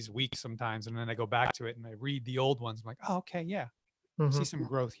days, weeks sometimes, and then I go back to it and I read the old ones. I'm like, oh, okay, yeah, see some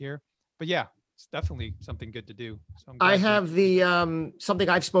growth here. But yeah, it's definitely something good to do. So I have the something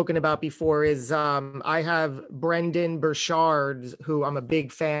I've spoken about before is I have Brendan Burchard, who I'm a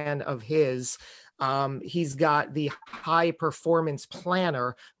big fan of his. He's got the High Performance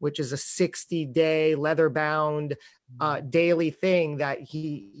Planner, which is a 60-day leather-bound daily thing that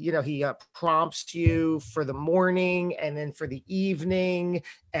he prompts you for the morning and then for the evening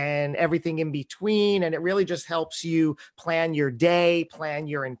and everything in between. And it really just helps you plan your day, plan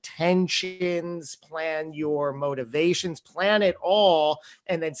your intentions, plan your motivations, plan it all,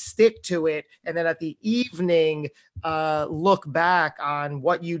 and then stick to it. And then at the evening, look back on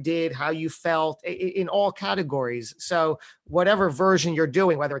what you did, how you felt in all categories. So whatever version you're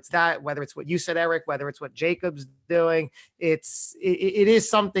doing, whether it's what you said, Eric, whether it's what Jacob's doing, it is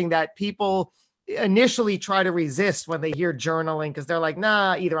something that people initially try to resist when they hear journaling, because they're like,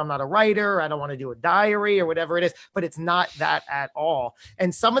 nah, either I'm not a writer, or I don't want to do a diary or whatever it is, but it's not that at all.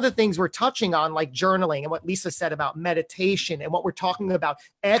 And some of the things we're touching on, like journaling and what Lisa said about meditation and what we're talking about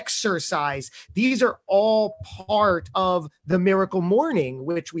exercise, these are all part of the Miracle Morning,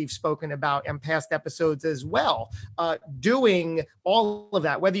 which we've spoken about in past episodes as well. Doing all of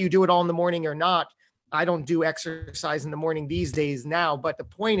that, whether you do it all in the morning or not. I don't do exercise in the morning these days now, but the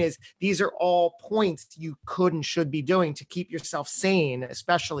point is, these are all points you could and should be doing to keep yourself sane,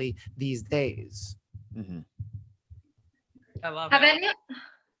 especially these days. Mm-hmm. I love it.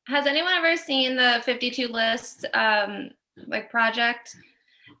 Has anyone ever seen the 52 List project?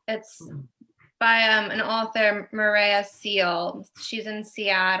 It's by an author, Maria Seal. She's in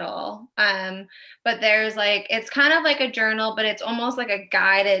Seattle. But there's it's kind of like a journal, but it's almost like a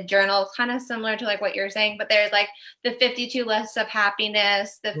guided journal. It's kind of similar to what you're saying, but there's the 52 lists of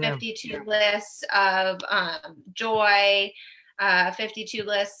happiness, the 52 lists of joy, 52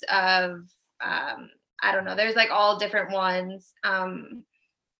 lists of, I don't know, there's all different ones. And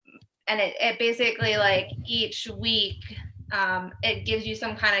it basically each week, it gives you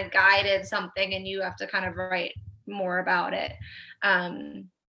some kind of guided something, and you have to kind of write more about it.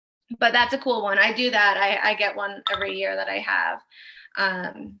 But that's a cool one. I do that. I get one every year that I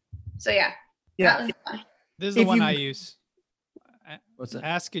have. So yeah. This is the one I use. What's that?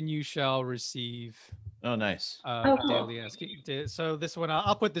 Ask and you shall receive. Oh, nice. Cool. Daily asking. So this one,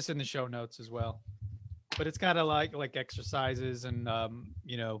 I'll put this in the show notes as well. But it's kind of like exercises and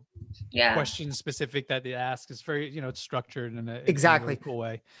questions specific that they ask. It's very it's structured in a really cool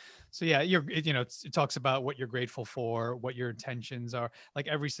way. So yeah, it talks about what you're grateful for, what your intentions are.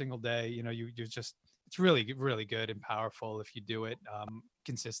 Every single day, it's really, really good and powerful if you do it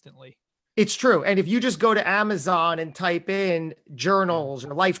consistently. It's true. And if you just go to Amazon and type in journals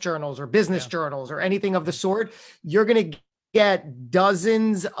or life journals or business journals or anything of the sort, you're going to get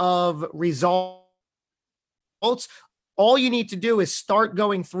dozens of results. All you need to do is start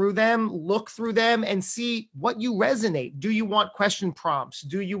going through them, look through them, and see what you resonate. Do you want question prompts?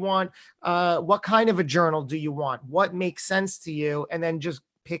 Do you want, what kind of a journal do you want? What makes sense to you? And then just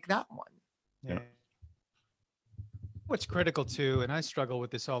pick that one. Yeah. What's critical too, and I struggle with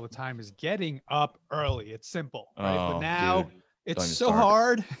this all the time, is getting up early. It's simple, right? But now it's so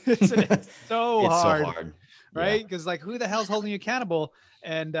hard. It's so hard, right? Because who the hell's holding you accountable?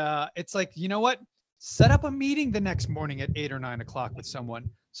 And it's you know what? Set up a meeting the next morning at 8 or 9 o'clock with someone.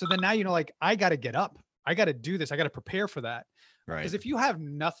 So then now, I got to get up. I got to do this. I got to prepare for that. Right. Because if you have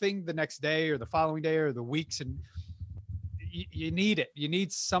nothing the next day or the following day or the weeks, and you need it, you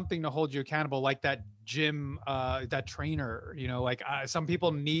need something to hold you accountable, like that gym, that trainer, some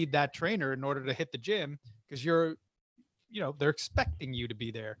people need that trainer in order to hit the gym, because they're expecting you to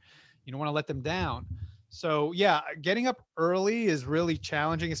be there. You don't want to let them down. So yeah, getting up early is really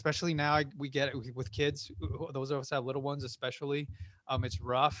challenging, especially now we get it with kids. Those of us that have little ones, especially, it's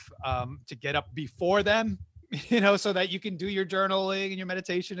rough to get up before them, so that you can do your journaling and your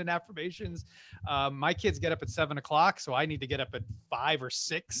meditation and affirmations. My kids get up at 7 o'clock, so I need to get up at 5 or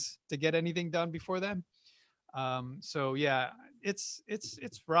 6 to get anything done before them. So yeah, it's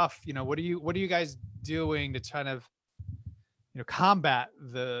rough. What are you guys doing to kind of, combat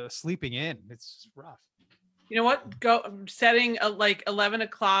the sleeping in? It's rough. You know what? Setting 11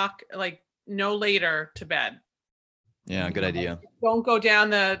 o'clock, no later to bed. Yeah, good idea. Don't go down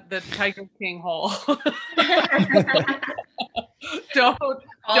the Tiger King hole. don't.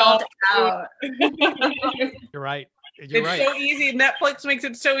 Called out. You're right. It's so easy. Netflix makes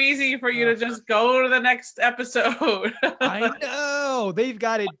it so easy for you to just go to the next episode. I know. They've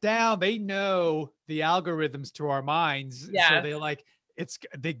got it down. They know the algorithms to our minds. Yes. So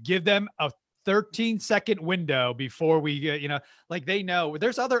they give them a 13-second window before we get, like they know.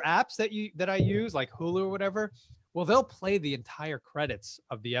 There's other apps that I use, like Hulu or whatever. Well, they'll play the entire credits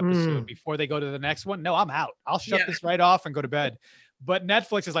of the episode before they go to the next one. No, I'm out. I'll shut this right off and go to bed. But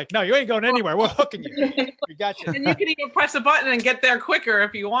Netflix is like, no, you ain't going anywhere. We're hooking you. We got you. And you can even press a button and get there quicker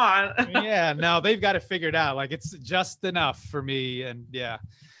if you want. Yeah, no, they've got it figured out. Like it's just enough for me. And yeah,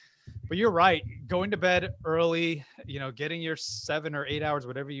 but you're right. Going to bed early, getting your 7 or 8 hours,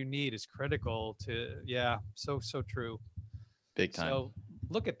 whatever you need, is critical to, so true. Big time. So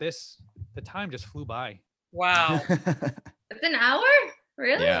look at this. The time just flew by. Wow. It's an hour?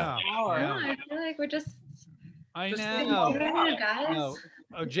 Really? Yeah. Oh, I feel like we're just I Just know. guys. No.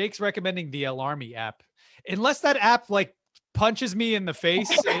 Oh, Jake's recommending the Alarmy app. Unless that app like punches me in the face,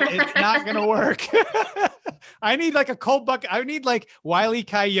 it's not gonna work. I need like a cold bucket. I need like Wile E.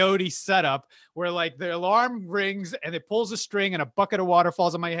 Coyote setup where like the alarm rings and it pulls a string and a bucket of water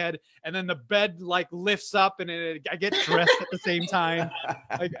falls on my head, and then the bed like lifts up and I get dressed at the same time.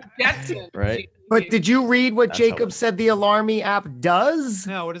 Like, right. But did you read what That's Jacob hilarious. said the Alarmy app does?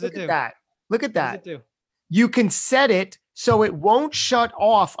 no, what does Look it do? at that. Look at What does that. it do? You can set it so it won't shut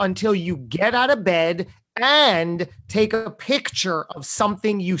off until you get out of bed and take a picture of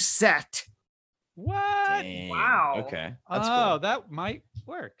something you set. What? Dang. Wow. Okay. Oh, That's cool. that might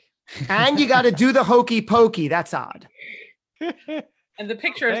work. And you got to do the hokey pokey. That's odd. And the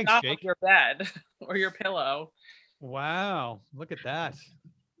picture is Thanks, not Jake. of your bed or your pillow. Wow, look at that.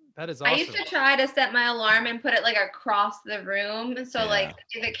 That is I awesome. used to try to set my alarm and put it like across the room. So Yeah. like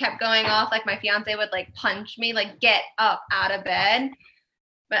if it kept going off, like my fiance would like punch me, like get up out of bed.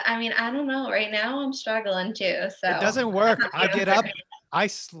 But I mean, I don't know. Right now I'm struggling too. So It doesn't work. I Yeah. get up, I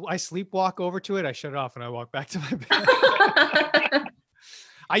sleepwalk over to it, I shut it off, and I walk back to my bed.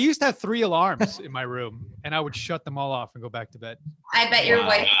 I used to have 3 alarms in my room, and I would shut them all off and go back to bed. I bet your Wow.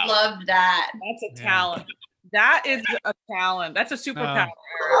 wife loved that. That's a Yeah. talent. That is a talent. That's a superpower.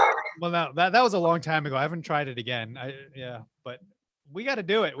 Well, no, that was a long time ago. I haven't tried it again. But we got to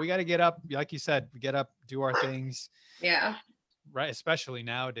do it. We got to get up, like you said, get up, do our things. Yeah. Right, especially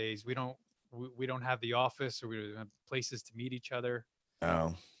nowadays. We don't have the office, or we don't have places to meet each other.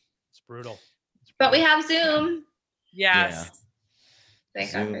 Oh. It's brutal. But we have Zoom. Yes. Thank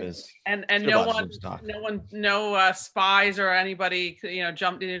Zoom God. is. And Should've no bought one, Zoom stock. no spies or anybody,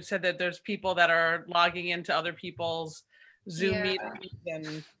 jumped in and said that there's people that are logging into other people's Zoom Yeah. meetings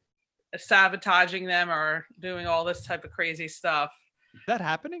and sabotaging them or doing all this type of crazy stuff. Is that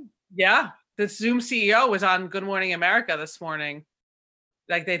happening? Yeah, the Zoom CEO was on Good Morning America this morning.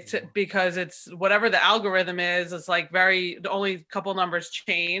 Like because it's whatever the algorithm is, it's like the only couple numbers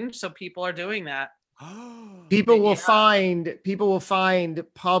change, so people are doing that. People will find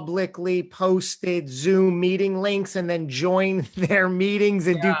publicly posted Zoom meeting links and then join their meetings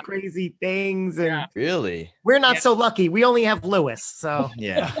and do crazy things. And Yeah. Really? we're not Yeah. so lucky. We only have Lewis. So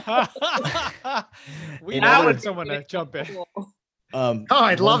Yeah. We In now order- want someone to jump in. oh,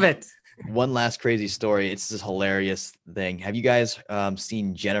 I'd love it. One last crazy story. It's this hilarious thing. Have you guys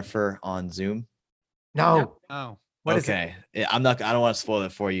seen Jennifer on Zoom? No. Oh, What is it? Okay. Yeah, I don't want to spoil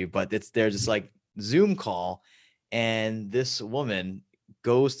it for you, but there's this like Zoom call, and this woman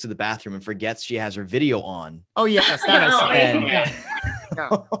goes to the bathroom and forgets she has her video on. Oh, yes. That is. No. And, Yeah.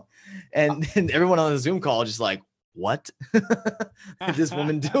 and then everyone on the Zoom call just like, what is this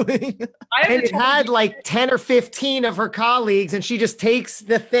woman doing? I have And to it tell had you, like 10 or 15 of her colleagues, and she just takes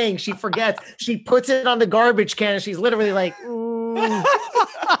the thing. She forgets. She puts it on the garbage can, and she's literally like, "Ooh."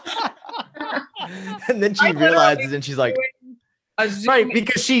 And then she I literally realizes, and she's like, a Zoom Right,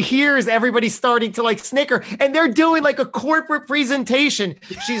 because she hears everybody starting to like snicker, and they're doing like a corporate presentation.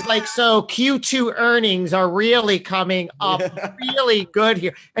 She's like, so Q2 earnings are really coming up really good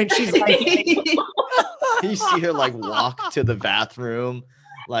here. And she's like, you see her like walk to the bathroom.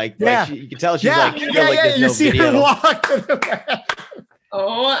 Like, Yeah. you can tell she's yeah, like, yeah, there's you no see video. her walk to the bathroom.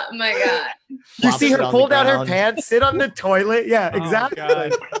 Oh my God. You Flops see it her on pull the down her ground. pants, sit on the toilet. Yeah, Oh, exactly.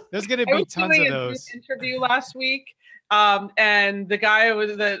 God. There's gonna I be was tons doing of a those. Zoom interview last week, and the guy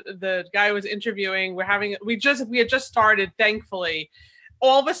was the guy was interviewing. We had just started, thankfully.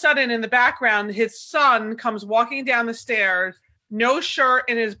 All of a sudden, in the background, his son comes walking down the stairs, no shirt,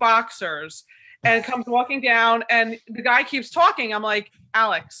 in his boxers, and comes walking down. And the guy keeps talking. I'm like,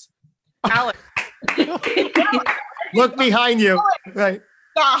 Alex. Look behind you. Right.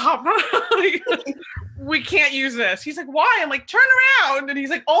 Stop. Like, we can't use this. He's like, why? I'm like, turn around. And he's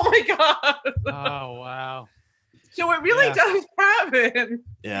like, oh my God. Oh, wow. So it really does happen.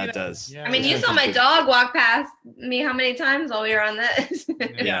 Yeah, it does. Yeah. I mean, you saw my dog walk past me how many times while we were on this?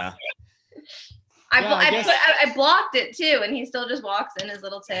 Yeah. I blocked it too, and he still just walks in his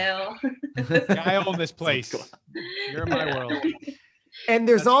little tail. Yeah, I own this place. You're my world. And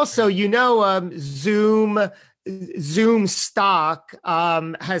there's also, Zoom stock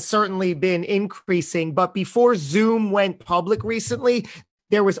has certainly been increasing, but before Zoom went public recently,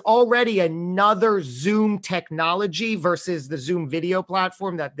 there was already another Zoom technology versus the Zoom video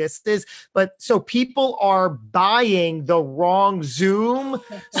platform that this is. But so people are buying the wrong Zoom.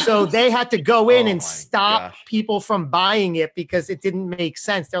 So they had to go in and stop people from buying it because it didn't make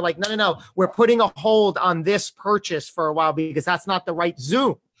sense. They're like, no, we're putting a hold on this purchase for a while because that's not the right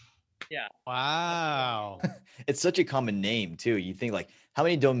Zoom. Yeah. Wow. It's such a common name too. You think like, how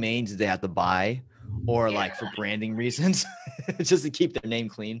many domains did they have to buy? Or like for branding reasons, just to keep their name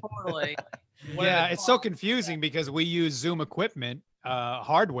clean. Totally. Yeah, it's so confusing because we use Zoom equipment,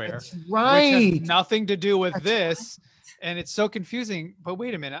 hardware, That's right. which has nothing to do with this, and it's so confusing. But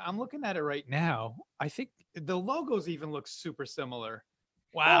wait a minute, I'm looking at it right now. I think the logos even look super similar.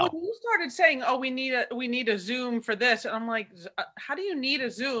 Wow. Well, when you started saying, "Oh, we need a Zoom for this," and I'm like, "How do you need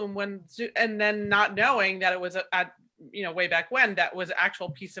a Zoom when?" And then not knowing that it was way back when that was an actual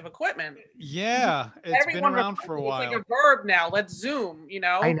piece of equipment. Yeah, it's been around for a while. It's like a verb now. Let's Zoom.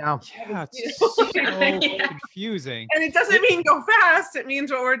 I know. Yeah, it's so confusing. And it doesn't mean go fast. It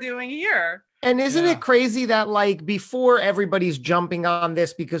means what we're doing here. And isn't it crazy that like before everybody's jumping on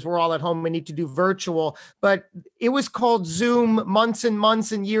this because we're all at home, we need to do virtual, but it was called Zoom months and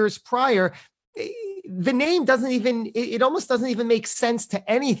months and years prior. The name doesn't even, it almost doesn't even make sense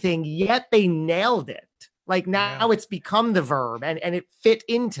to anything, yet they nailed it. Like now it's become the verb and it fit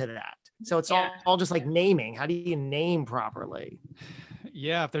into that. So it's all just like naming. How do you name properly?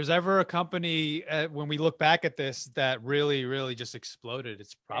 Yeah, if there's ever a company when we look back at this that really, really just exploded,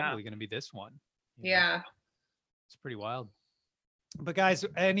 it's probably going to be this one. Yeah. It's pretty wild. But guys,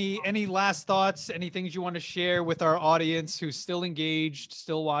 any last thoughts, any things you want to share with our audience who's still engaged,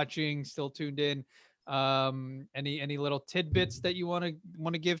 still watching, still tuned in? Any little tidbits that you want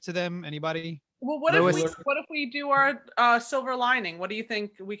to give to them? Anybody? Well, what if we do our silver lining? What do you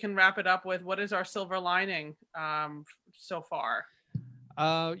think we can wrap it up with? What is our silver lining so far?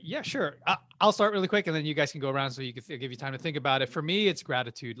 Yeah, sure. I'll start really quick and then you guys can go around so you can give you time to think about it. For me, it's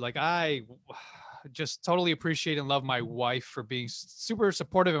gratitude. Like I just totally appreciate and love my wife for being super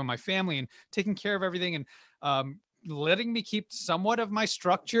supportive of my family and taking care of everything and letting me keep somewhat of my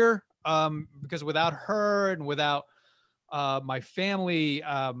structure because without her and without my family,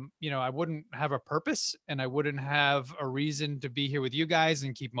 I wouldn't have a purpose and I wouldn't have a reason to be here with you guys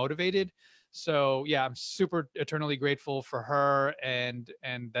and keep motivated. So yeah, I'm super eternally grateful for her and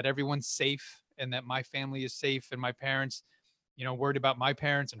that everyone's safe and that my family is safe and my parents, worried about my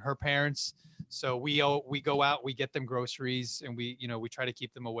parents and her parents. So we go out, we get them groceries and we try to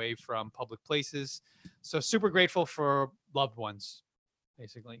keep them away from public places. So super grateful for loved ones,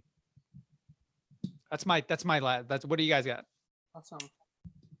 basically. That's what do you guys got? Awesome.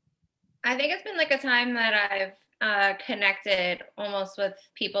 I think it's been like a time that I've connected almost with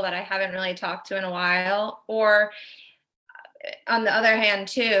people that I haven't really talked to in a while, or on the other hand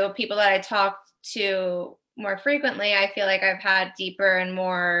too, people that I talk to more frequently, I feel like I've had deeper and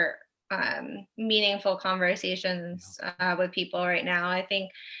more meaningful conversations with people right now. I think,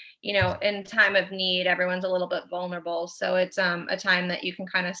 in time of need, everyone's a little bit vulnerable. So it's a time that you can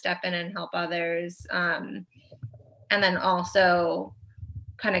kind of step in and help others. And then also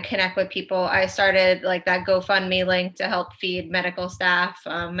kind of connect with people. I started like that GoFundMe link to help feed medical staff,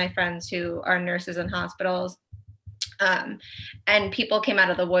 my friends who are nurses in hospitals. And people came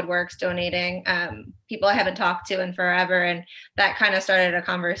out of the woodworks donating, people I haven't talked to in forever. And that kind of started a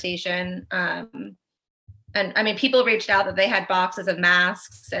conversation. And I mean, people reached out that they had boxes of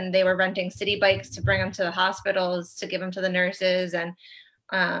masks and they were renting city bikes to bring them to the hospitals to give them to the nurses, and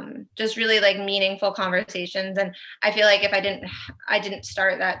just really like meaningful conversations. And I feel like if I didn't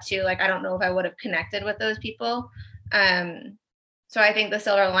start that too, like, I don't know if I would have connected with those people. So I think the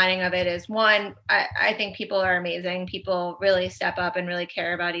silver lining of it is, one, I think people are amazing. People really step up and really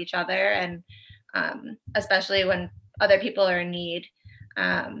care about each other. And especially when other people are in need.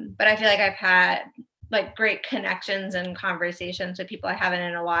 But I feel like I've had like great connections and conversations with people I haven't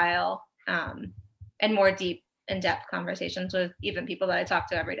in a while, and more deep in-depth conversations with even people that I talk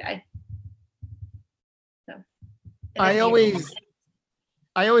to every day. So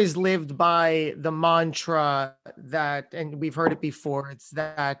I always lived by the mantra that, and we've heard it before, it's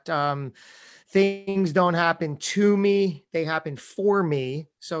that things don't happen to me, they happen for me.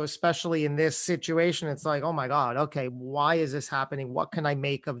 So especially in this situation, it's like, oh my God, okay, why is this happening? What can I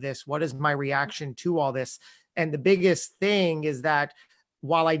make of this? What is my reaction to all this? And the biggest thing is that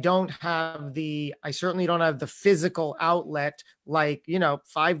while I certainly don't have the physical outlet, like,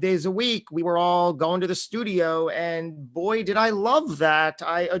 5 days a week, we were all going to the studio, and boy, did I love that.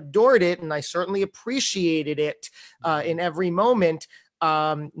 I adored it. And I certainly appreciated it in every moment.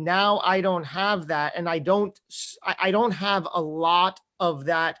 Now I don't have that. And I don't have a lot of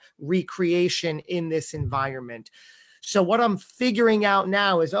that recreation in this environment. So what I'm figuring out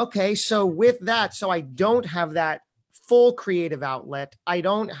now is, okay, so with that, so I don't have that full creative outlet, I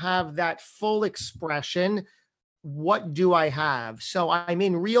don't have that full expression. What do I have? So I'm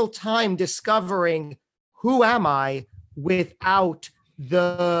in real time discovering, who am I without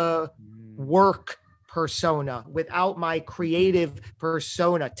the work persona, without my creative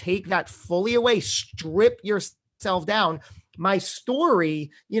persona? Take that fully away, strip yourself down. My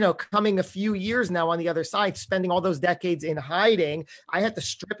story, coming a few years now on the other side, spending all those decades in hiding, I had to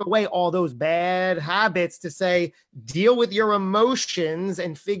strip away all those bad habits to say, deal with your emotions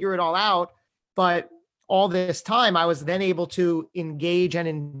and figure it all out. But all this time, I was then able to engage and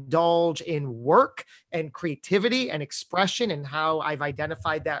indulge in work and creativity and expression, and how I've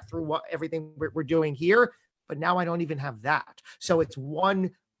identified that through everything we're doing here. But now I don't even have that. So it's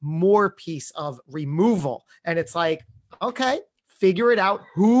one more piece of removal. And it's like, okay, figure it out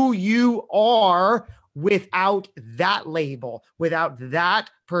who you are without that label, without that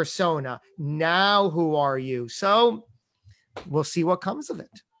persona. Now, who are you? So we'll see what comes of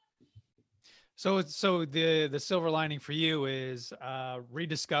it. So the silver lining for you is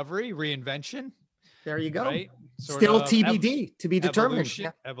rediscovery, reinvention. There you go. Right? Still TBD, to be determined.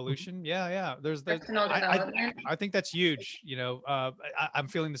 Evolution. Yeah. There's Personal development. I think that's huge. I'm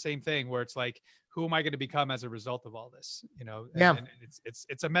feeling the same thing, where it's like, who am I going to become as a result of all this? And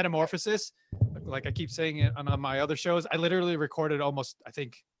it's a metamorphosis. Like I keep saying it on my other shows. I literally recorded almost, I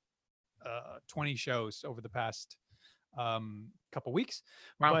think, 20 shows over the past couple weeks.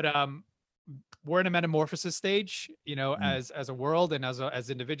 Wow. But we're in a metamorphosis stage, as a world and as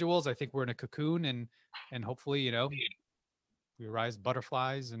individuals. I think we're in a cocoon, and hopefully, we rise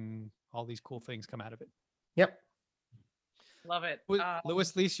butterflies and all these cool things come out of it. Yep. Love it.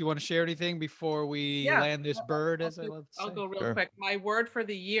 Louis, Lise, you want to share anything before we land this bird, as I love to say? I'll go real quick. My word for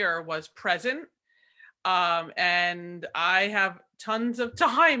the year was present. And I have tons of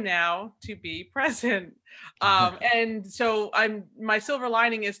time now to be present. And so my silver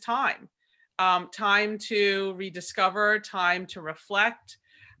lining is time. Time to rediscover, time to reflect.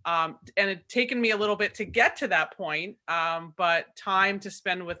 And it's taken me a little bit to get to that point, but time to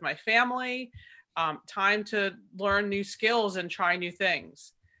spend with my family, time to learn new skills and try new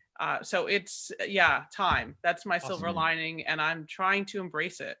things. So it's, time. That's my silver lining, and I'm trying to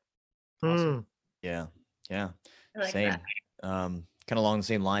embrace it. Awesome. Yeah. Like Same. Kind of along the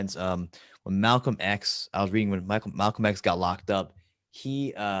same lines. When Malcolm X, I was reading when Malcolm X got locked up,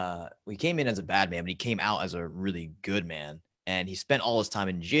 he came in as a bad man, but he came out as a really good man. And he spent all his time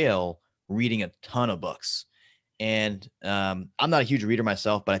in jail reading a ton of books. And I'm not a huge reader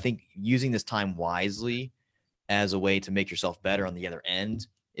myself, but I think using this time wisely as a way to make yourself better on the other end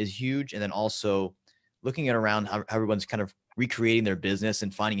is huge. And then also looking at around how everyone's kind of recreating their business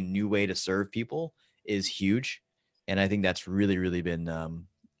and finding a new way to serve people is huge. And I think that's really, really been,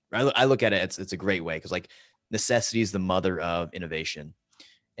 I look at it, it's a great way, because like necessity is the mother of innovation.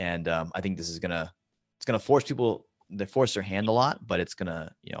 And I think this is it's gonna force people to force their hand a lot, but it's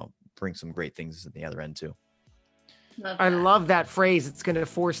gonna, bring some great things at the other end too. I love that phrase. It's going to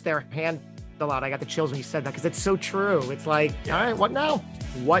force their hand a lot. I got the chills when you said that, because it's so true. It's like, all right, what now?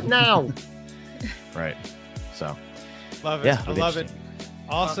 What now? Right. So love it. Yeah, I love it.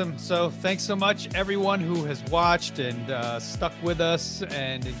 Awesome. So thanks so much, everyone who has watched and stuck with us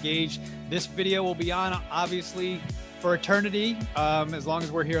and engaged. This video will be on, obviously, for eternity, as long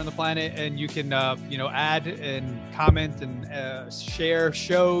as we're here on the planet. And you can, add and comment and share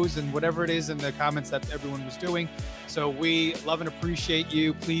shows and whatever it is in the comments that everyone was doing. So we love and appreciate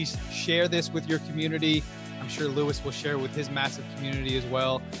you. Please share this with your community. I'm sure Louis will share with his massive community as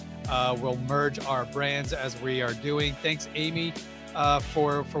well. We'll merge our brands as we are doing. Thanks, Amy,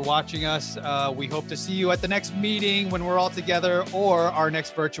 for watching us. We hope to see you at the next meeting when we're all together, or our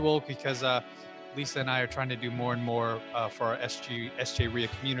next virtual, because Lisa and I are trying to do more and more for our SJ RIA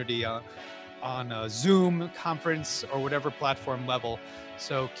community on a Zoom conference or whatever platform level.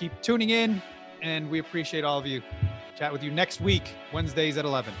 So keep tuning in, and we appreciate all of you. Ciao. Chat with you next week, Wednesdays at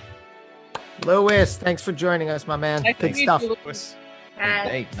 11. Louis, thanks for joining us, my man. Nice to Good meet stuff. you, Louis,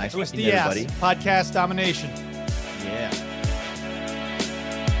 Hey, nice Louis meeting you, Diaz, everybody. podcast domination. Yeah.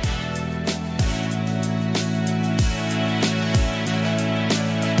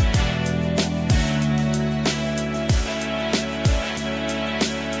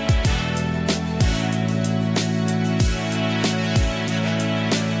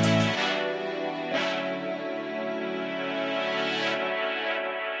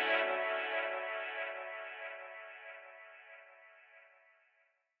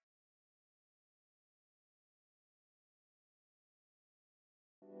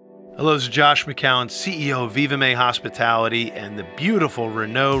 Hello, this is Josh McCowan, CEO of Viva May Hospitality and the beautiful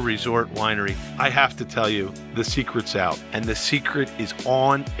Renault Resort Winery. I have to tell you, the secret's out, and the secret is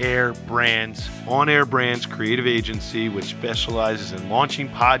On Air Brands. On Air Brands creative agency, which specializes in launching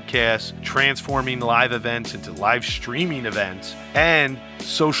podcasts, transforming live events into live streaming events, and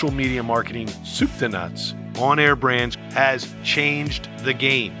social media marketing soup to nuts. On Air Brands has changed the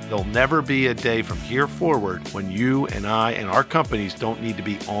game. There'll never be a day from here forward when you and I and our companies don't need to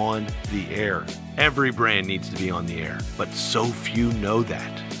be on the air. Every brand needs to be on the air, but so few know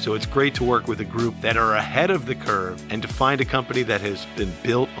that. So it's great to work with a group that are ahead of the curve and to find a company that has been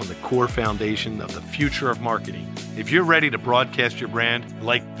built on the core foundation of the future of marketing. If you're ready to broadcast your brand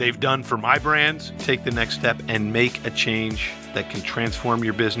like they've done for my brands, take the next step and make a change that can transform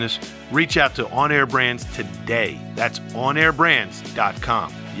your business. Reach out to On Air Brands today. That's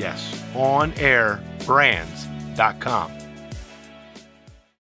onairbrands.com. Yes, onairbrands.com.